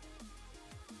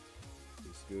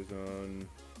this goes on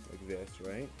like this,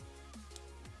 right?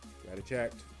 Got it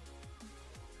checked.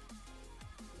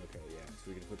 Okay, yeah. So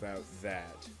we can flip out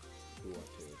that if we want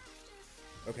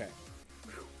to. Okay.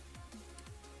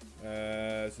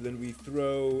 So then we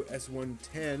throw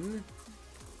S110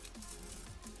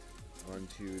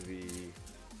 onto the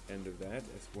end of that.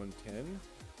 S110.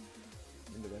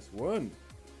 End of S1.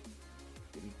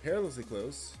 Getting perilously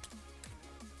close.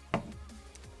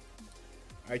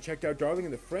 I checked out Darling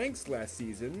in the Franxx last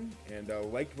season and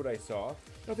liked what I saw.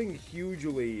 Nothing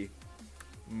hugely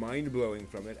mind-blowing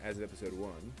from it as episode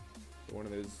 1. But one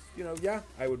of those, you know, yeah,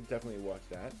 I would definitely watch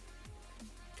that.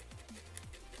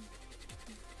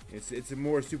 It's a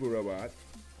more super robot,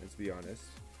 let's be honest.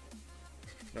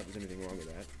 Not that there's anything wrong with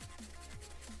that.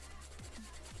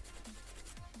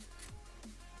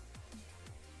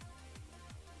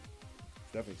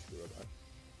 It's definitely super robot.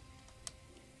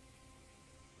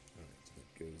 Alright, so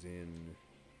that goes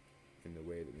in the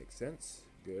way that makes sense.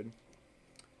 Good.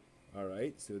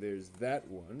 Alright, so there's that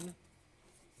one.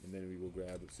 And then we will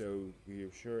grab, so we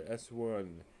are sure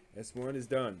S1. S1 is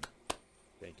done.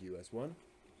 Thank you, S1.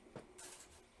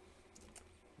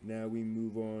 Now we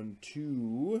move on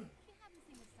to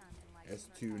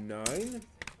S29.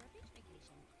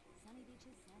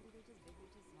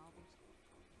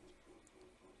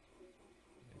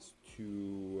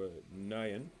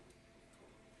 S29.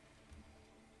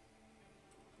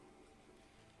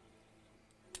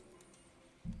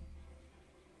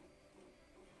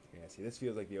 Yeah, see, this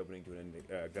feels like the opening to an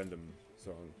Gundam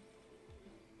song.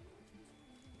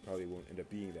 Probably won't end up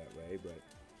being that way, but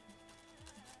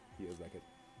feels like it.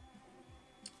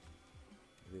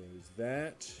 There's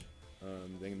that.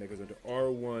 Then that goes on to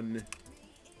R1.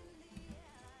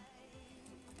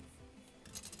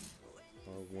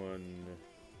 R1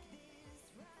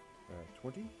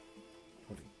 20?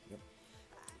 20, yep.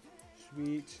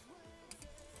 Sweet.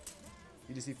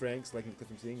 You just see Franxx, liking the clip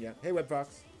I'm seeing, yeah. Hey,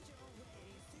 WebFox.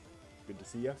 Good to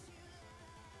see ya.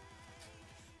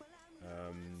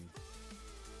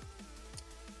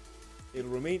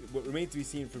 What remains to be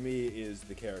seen for me is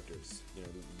the characters. You know,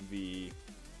 the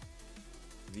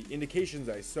indications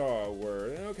I saw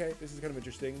were, okay, this is kind of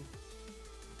interesting,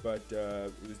 but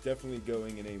it was definitely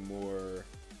going in a more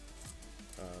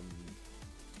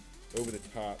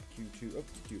over-the-top Q2, oh,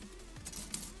 Q,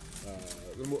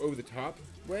 a little more over-the-top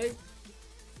way.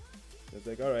 It's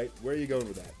like, all right, where are you going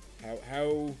with that?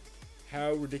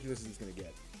 How ridiculous is this going to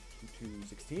get? Q2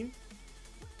 16?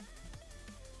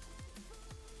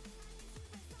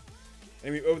 I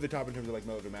mean, over the top in terms of like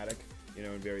melodramatic, you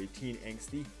know, and very teen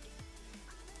angsty.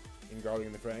 In Darling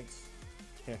in the Franxx.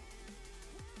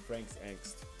 Franxx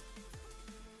angst.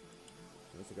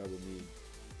 That's the guy we'll need.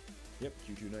 Yep,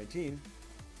 Q219.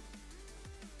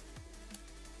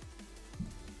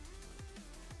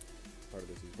 Part of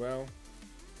this as well.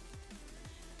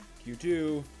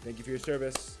 Q2, thank you for your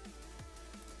service.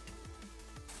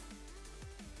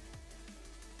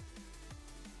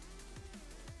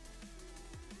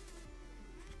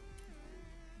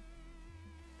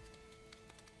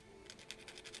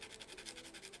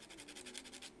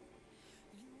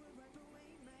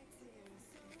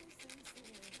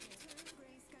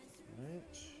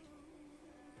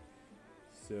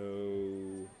 So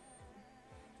we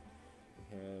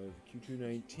have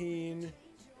Q219.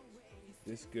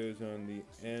 This goes on the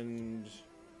end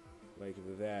like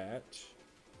that.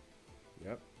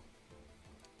 Yep.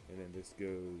 And then this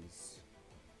goes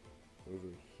over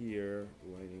here,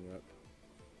 lining up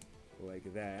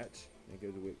like that. It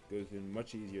goes in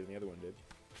much easier than the other one did,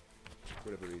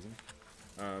 for whatever reason.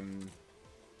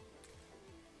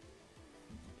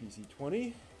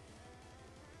 PC20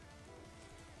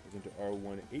 goes into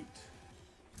R18.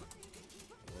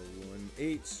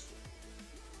 R18.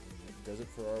 And that does it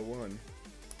for R1.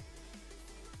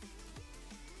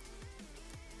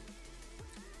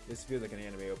 This feels like an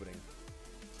anime opening.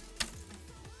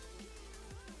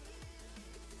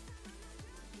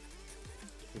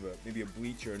 Maybe a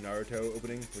Bleach or a Naruto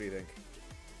opening. What do you think?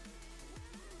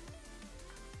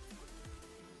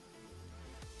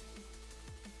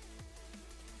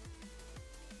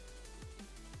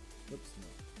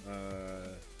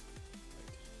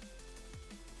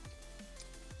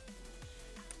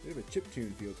 bit of a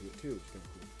chiptune feel to it too, which is kind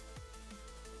of cool.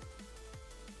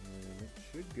 And it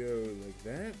should go like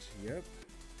that. Yep.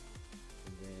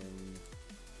 And then,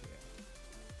 yeah.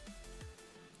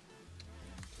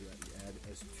 And to that we add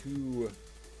S2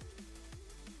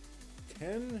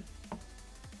 10.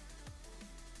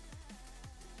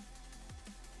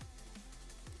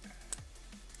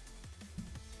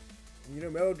 You know,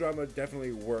 melodrama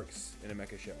definitely works in a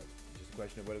mecha show. It's just a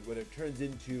question of whether it turns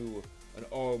into an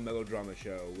all melodrama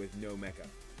show with no mecha.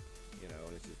 You know,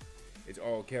 and it's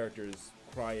all characters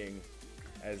crying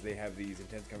as they have these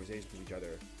intense conversations with each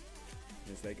other.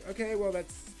 And it's like, okay, well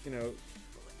that's, you know,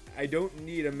 I don't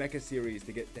need a mecha series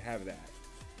to get to have that.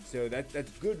 So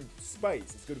that's good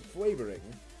spice, it's good flavoring.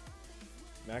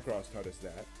 Macross taught us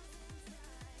that.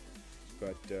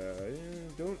 But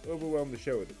don't overwhelm the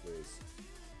show with it, please.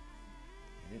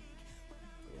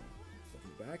 Stuff in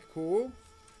the back, cool.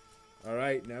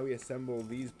 Alright, now we assemble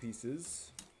these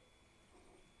pieces.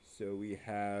 So we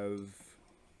have...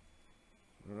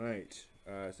 Alright,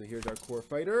 so here's our core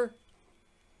fighter.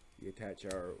 We attach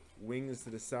our wings to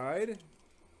the side.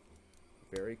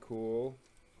 Very cool.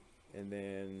 And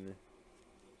then...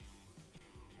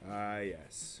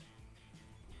 yes.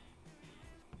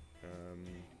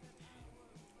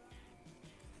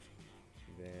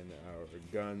 Then our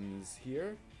guns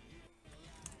here.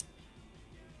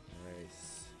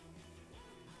 Nice.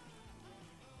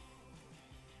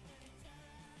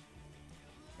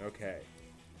 Okay.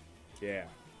 Yeah.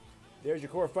 There's your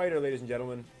core fighter, ladies and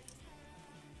gentlemen.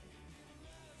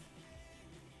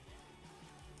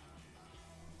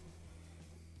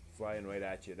 Flying right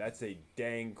at you. That's a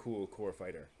dang cool core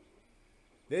fighter.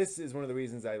 This is one of the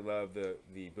reasons I love the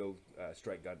Build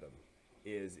Strike Gundam.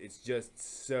 Is it's just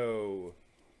so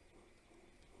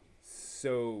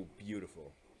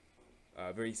beautiful.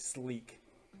 Very sleek.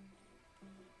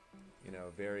 You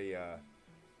know, very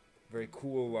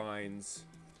cool lines.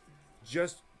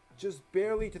 Just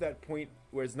barely to that point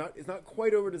where it's not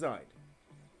quite over designed.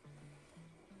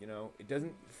 You know, it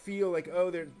doesn't feel like, oh,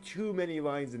 there are too many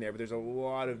lines in there, but there's a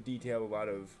lot of detail, a lot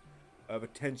of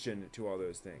attention to all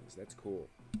those things. That's cool.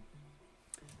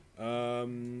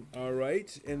 All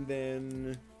right, and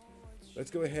then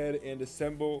let's go ahead and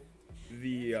assemble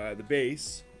the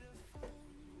base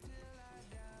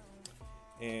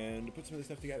and put some of this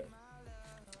stuff together.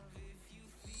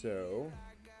 So,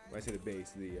 when I say the base,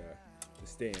 the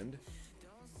stand.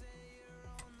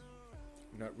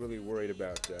 I'm not really worried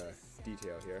about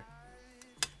detail here.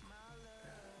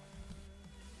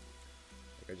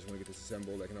 Like, I just want to get this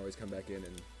assembled. I can always come back in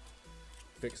and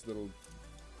fix little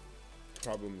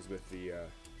problems with the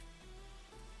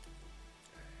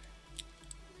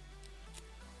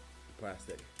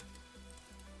plastic.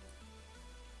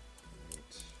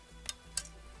 Right.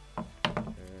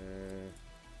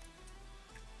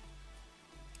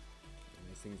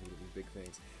 These things are these big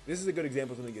things. This is a good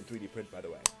example of something you can 3D print, by the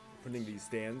way. Printing these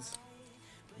stands.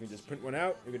 You can just print one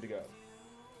out, you're good to go.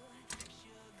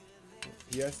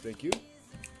 Yes, thank you.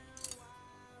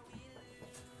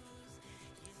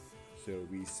 So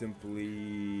we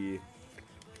simply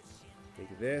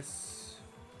take this.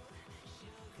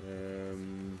 Yeah.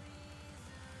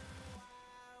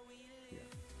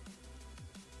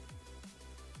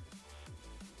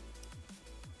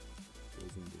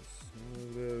 Goes into some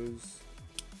of those.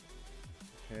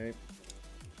 Okay.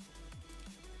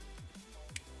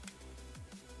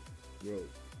 Whoa.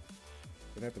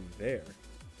 What happened there?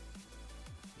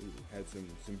 Ooh, had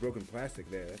some broken plastic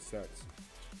there. That sucks.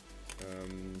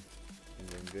 And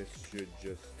then this should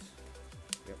just,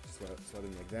 yep, slot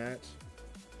in like that.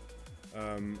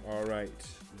 All right,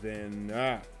 then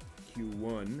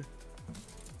Q1.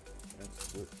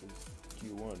 That's what is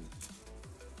Q1.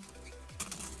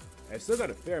 I've still got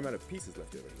a fair amount of pieces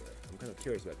left over here. I'm kind of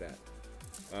curious about that.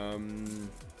 I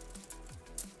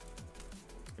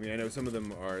mean, I know some of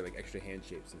them are like extra hand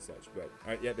shapes and such, but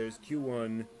yeah, there's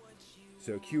Q1.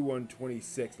 So Q1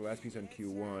 26, the last piece on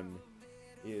Q1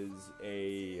 is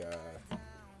a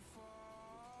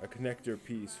connector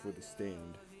piece for the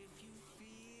stand.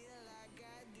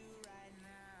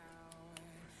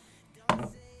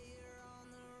 Okay.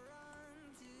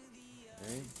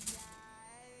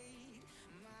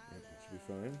 Yep, that should be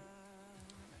fine.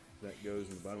 That goes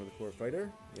in the bottom of the core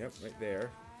fighter. Yep, right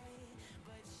there.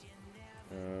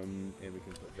 And we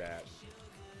can put that.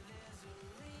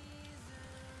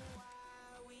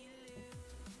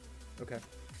 Okay.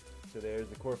 So there's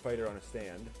the core fighter on a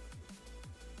stand.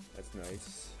 That's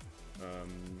nice.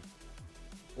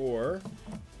 Or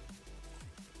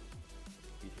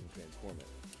we can transform it.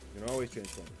 You can always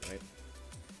transform it, right?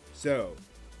 So,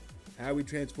 how we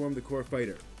transform the core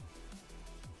fighter.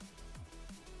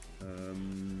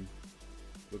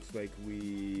 Looks like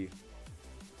we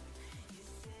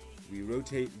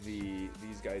rotate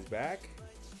these guys back,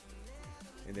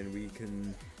 and then we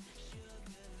can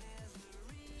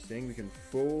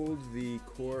fold the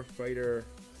core fighter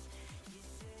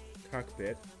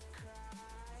cockpit.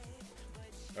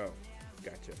 Oh,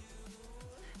 gotcha.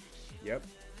 Yep.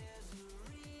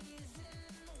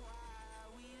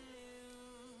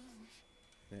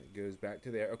 That goes back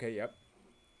to there. Okay, yep.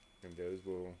 And those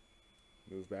will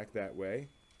move back that way.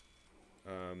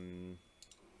 And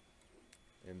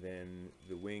then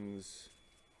the wings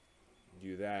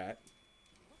do that.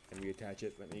 And we attach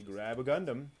it. Let me grab a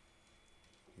Gundam.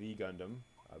 The Gundam,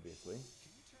 obviously.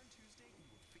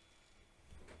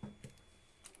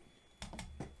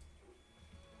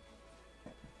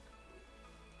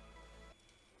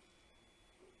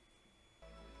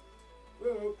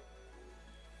 Whoa.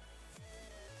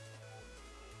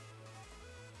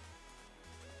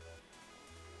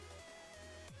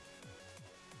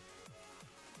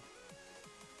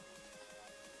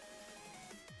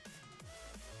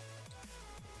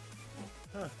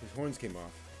 Huh, his horns came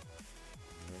off.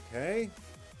 Okay.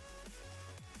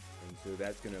 And so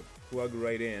that's going to plug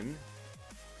right in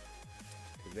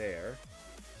to there.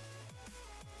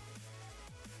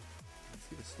 Let's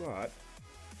see the slot.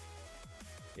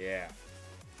 Yeah.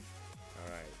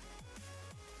 Alright.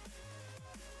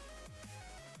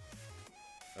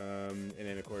 And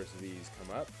then of course these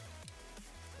come up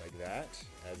like that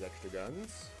as extra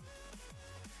guns.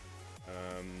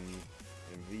 And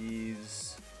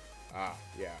these... Ah,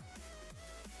 yeah.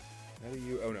 How do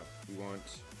you... Oh, no. We want...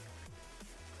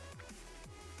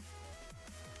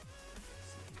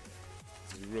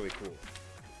 This is really cool.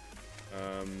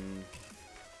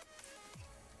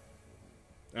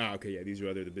 Ah, okay, yeah. These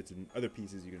are the bits and other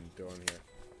pieces you can throw on here.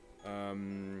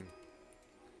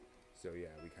 So, yeah,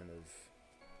 we kind of...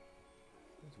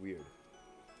 That's weird.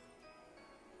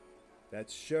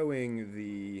 That's showing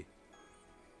the...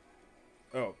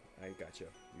 Oh, I gotcha.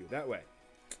 You go that way.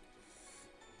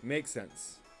 Makes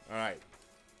sense. Alright.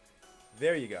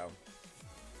 There you go.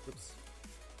 Oops.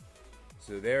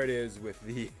 So there it is with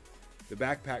the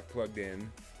backpack plugged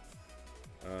in.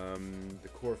 The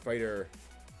core fighter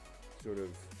sort of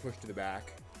pushed to the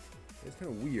back. It's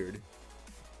kind of weird.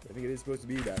 I think it is supposed to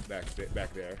be back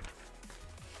there.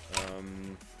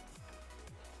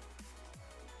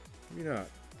 Maybe not.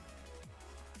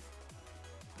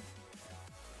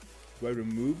 Do I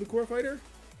remove the core fighter?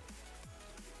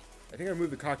 I think I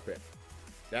removed the cockpit.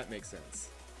 That makes sense.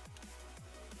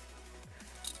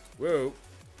 Whoa.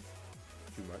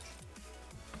 Too much.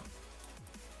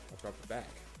 I'll drop the back.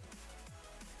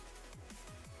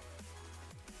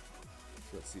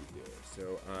 So let's see here.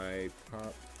 So I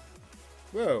pop...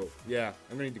 Whoa. Yeah,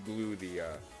 I'm going to need to glue the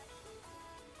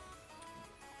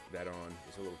that on.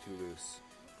 It's a little too loose.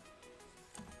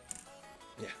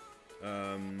 Yeah.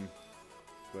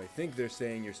 So I think they're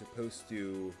saying you're supposed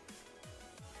to...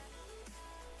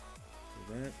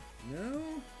 That no,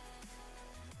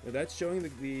 that's showing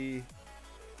the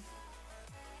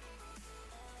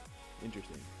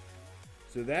interesting.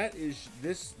 So that is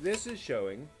this is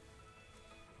showing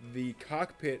the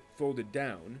cockpit folded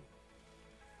down,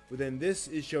 but then this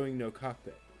is showing no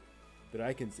cockpit that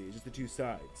I can see, just the two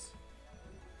sides.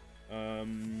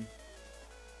 Well,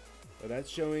 that's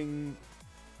showing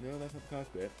no, that's not the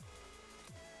cockpit.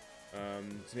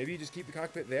 So maybe you just keep the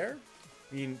cockpit there.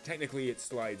 I mean, technically it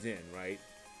slides in, right?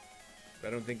 But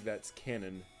I don't think that's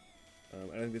canon. I don't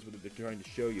think that's what they're trying to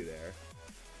show you there.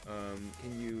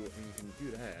 Can you do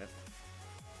that.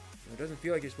 It doesn't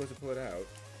feel like you're supposed to pull it out.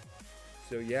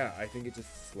 So yeah, I think it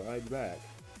just slides back.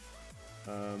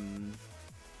 Yeah,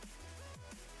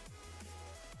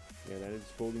 that is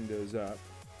folding those up.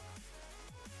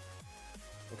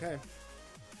 Okay.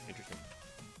 Interesting.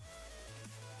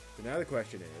 So now the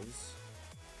question is...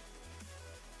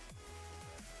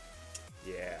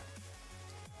 Yeah.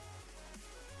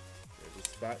 There's a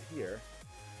spot here.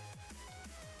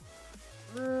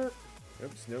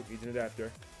 Oops, nope, needs an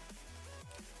adapter.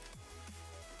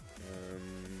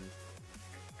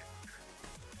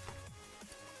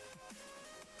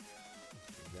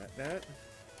 Is that?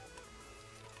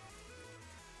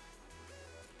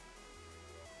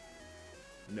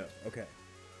 No, okay.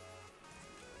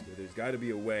 So there's got to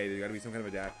be a way, there's got to be some kind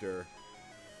of adapter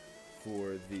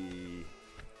for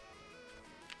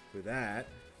that.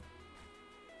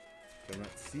 But I'm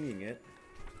not seeing it.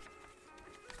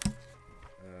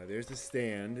 There's the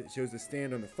stand. It shows the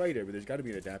stand on the fighter, but there's got to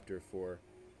be an adapter for...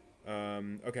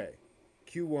 okay.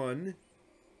 Q1.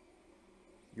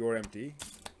 You're empty.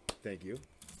 Thank you.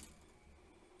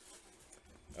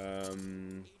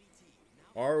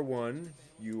 R1,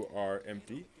 you are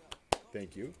empty.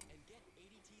 Thank you.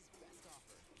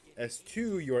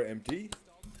 S2, you are empty.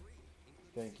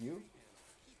 Thank you.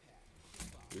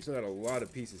 We still got a lot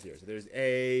of pieces here. So there's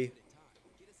A.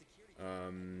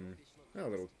 A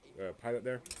little pilot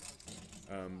there.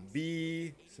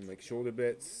 B, some like shoulder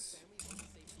bits.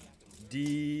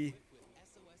 D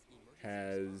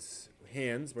has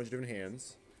hands, a bunch of different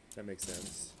hands. That makes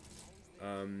sense.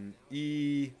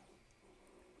 E,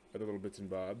 other little bits and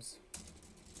bobs.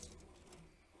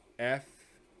 F,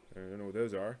 I don't know what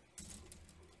those are.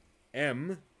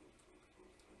 M,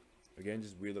 again,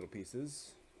 just weird little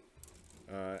pieces.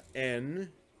 N,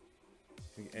 I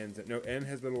think N's, no, N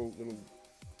has little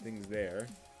things there.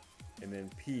 And then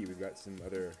P, we've got some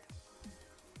other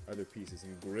pieces,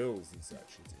 some grills and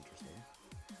such. It's interesting.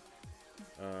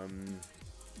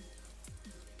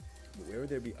 But where would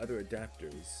there be other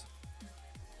adapters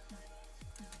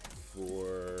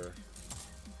for?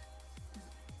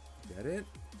 Is that it?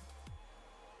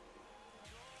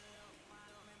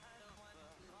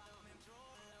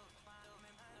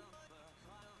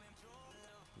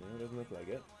 No, it doesn't look like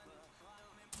it.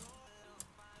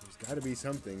 There's got to be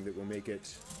something that will make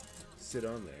it sit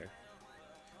on there.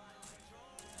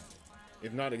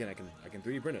 If not, again, I can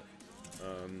 3D print it.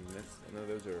 I know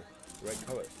those are the right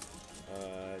color.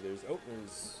 There's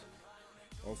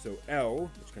also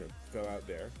L, which kind of fell out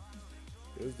there.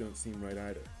 Those don't seem right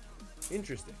either.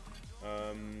 Interesting.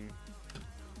 I mean,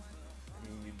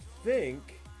 you'd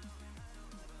think,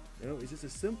 you know, it's just a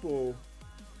simple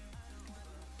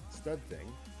stud thing.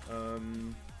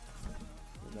 Where'd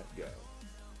that go?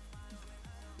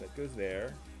 That goes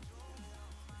there,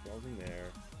 falls in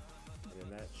there, and then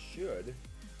that should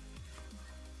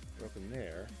go up in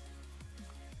there,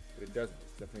 but it doesn't.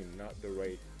 It's definitely not the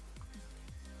right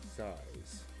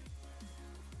size.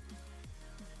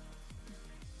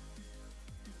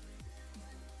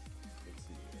 Let's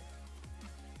see here.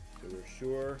 So we're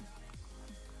sure.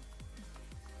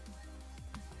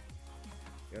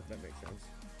 Yep, that makes sense.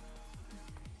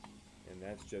 And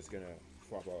that's just gonna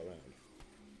flop all around.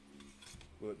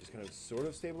 Will it just kind of sort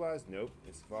of stabilize? Nope,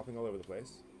 it's flopping all over the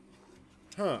place.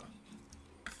 Huh.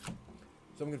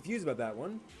 So I'm confused about that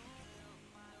one.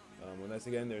 Unless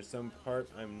again there's some part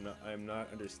I'm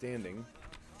not understanding,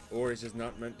 or it's just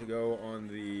not meant to go on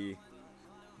the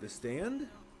stand.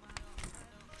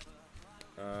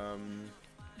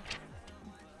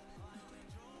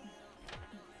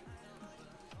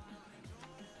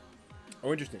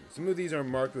 Oh, interesting. Some of these are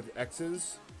marked with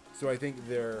X's, so I think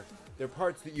they're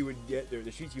parts that you would get. They're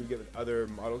the sheets you would get with other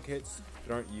model kits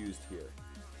that aren't used here.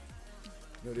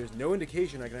 No, there's no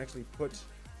indication I can actually put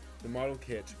the model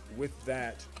kit with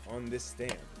that on this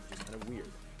stand, which is kind of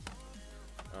weird.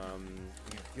 I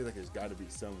feel like there's got to be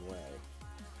some way,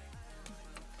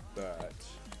 but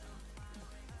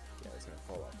yeah, it's gonna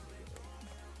fall off immediately.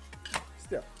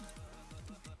 Still,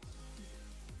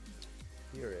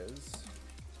 here is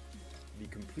the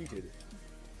completed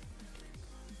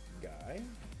guy.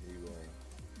 We will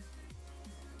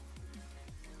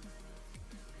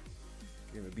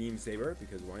give him a beam saber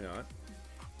because why not?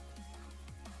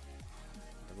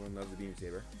 Everyone loves a beam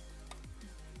saber.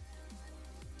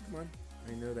 Come on.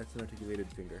 I know that's an articulated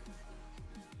finger.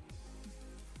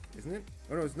 Isn't it?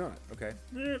 Oh no, it's not. Okay.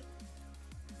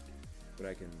 But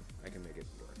I can make it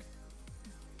work.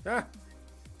 Ah!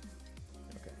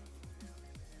 Okay.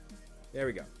 There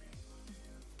we go.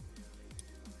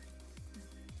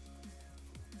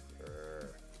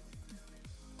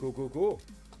 Cool, cool, cool.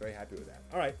 Very happy with that.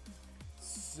 All right.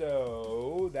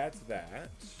 So that's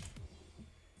that.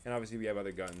 And obviously we have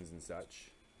other guns and such.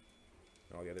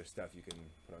 And all the other stuff you can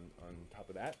put on top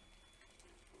of that.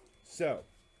 So,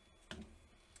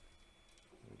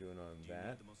 we're doing on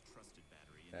that.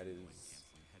 That is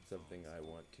something I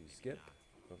want to skip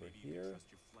over here.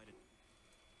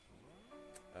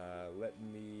 Let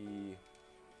me...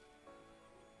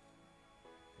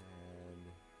 And...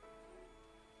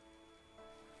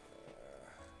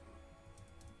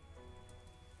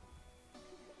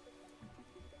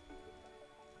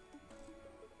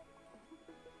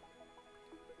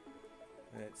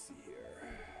 let's see here.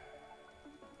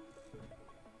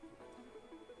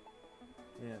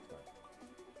 Yeah, that's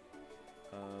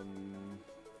fine.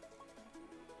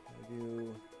 I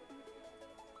do.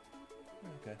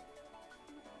 Okay.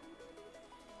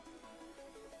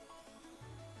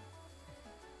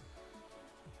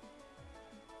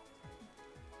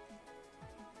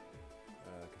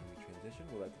 Can we transition?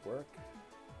 Will that work?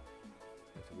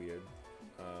 That's weird.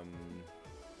 One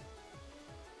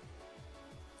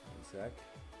sec.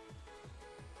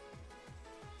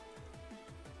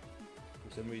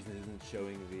 For some reason, it isn't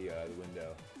showing the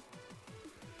window.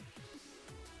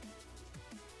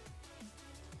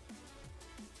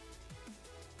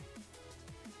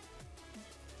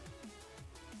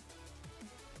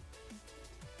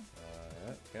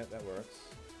 Yeah, that works.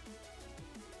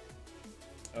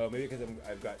 Oh, maybe because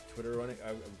I've got Twitter running,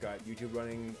 I've got YouTube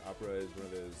running. Opera is one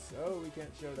of those. Oh, we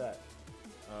can't show that.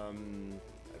 I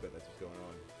bet that's what's going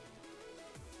on.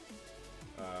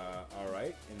 All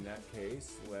right. In that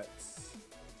case, let's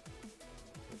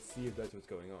see if that's what's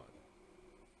going on.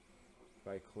 If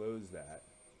I close that,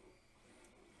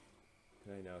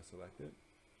 can I now select it?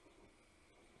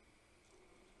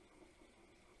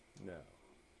 No.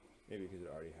 Maybe because it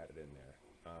already had it in there.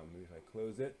 Maybe if I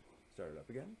close it, start it up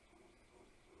again.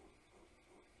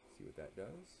 See what that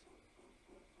does.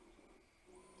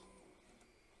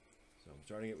 So I'm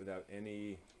starting it without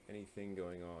anything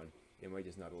going on. It might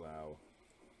just not allow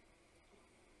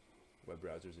web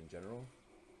browsers in general.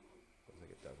 Looks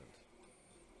like it doesn't.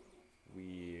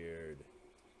 Weird.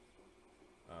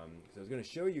 Because I was going to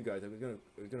show you guys. I was going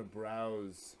to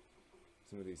browse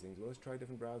some of these things. Well, let's try a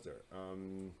different browser.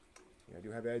 Yeah, I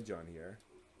do have Edge on here.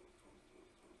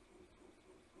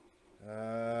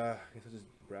 I guess I'll just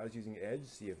browse using Edge,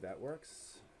 see if that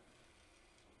works.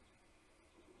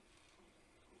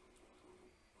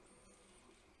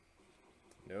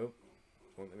 Nope.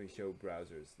 Won't let me show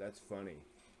browsers. That's funny.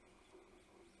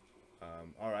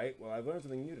 Alright, well, I've learned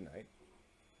something new tonight.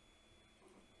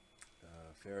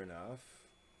 Fair enough.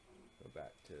 Go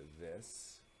back to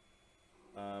this.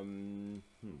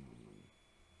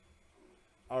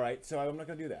 Alright, so I'm not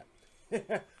going to do that.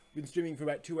 Been streaming for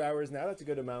about 2 hours now. That's a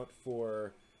good amount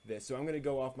for this. So I'm going to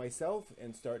go off myself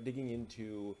and start digging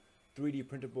into 3D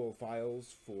printable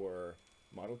files for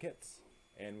model kits.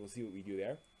 And we'll see what we do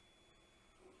there.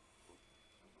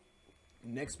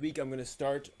 Next week, I'm going to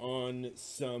start on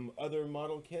some other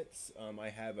model kits. I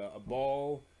have a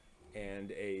ball and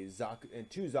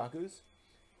two Zakus.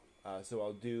 So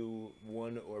I'll do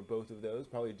one or both of those.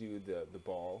 Probably do the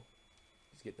ball.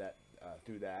 Just get that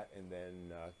through that, and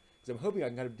then because I'm hoping I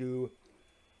can kind of do.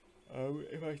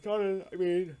 If I started, I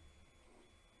mean,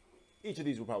 each of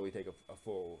these will probably take a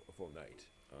full night.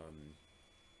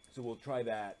 So we'll try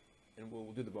that, and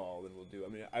we'll do the ball, and we'll do. I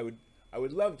mean, I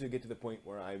would love to get to the point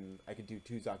where I could do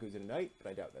 2 Zakus in a night, but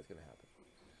I doubt that's going to happen.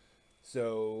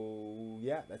 So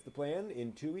yeah, that's the plan.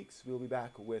 In 2 weeks, we'll be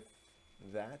back with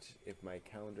that, if my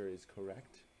calendar is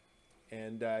correct.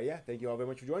 And yeah, thank you all very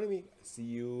much for joining me. See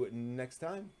you next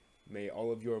time. May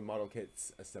all of your model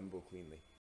kits assemble cleanly.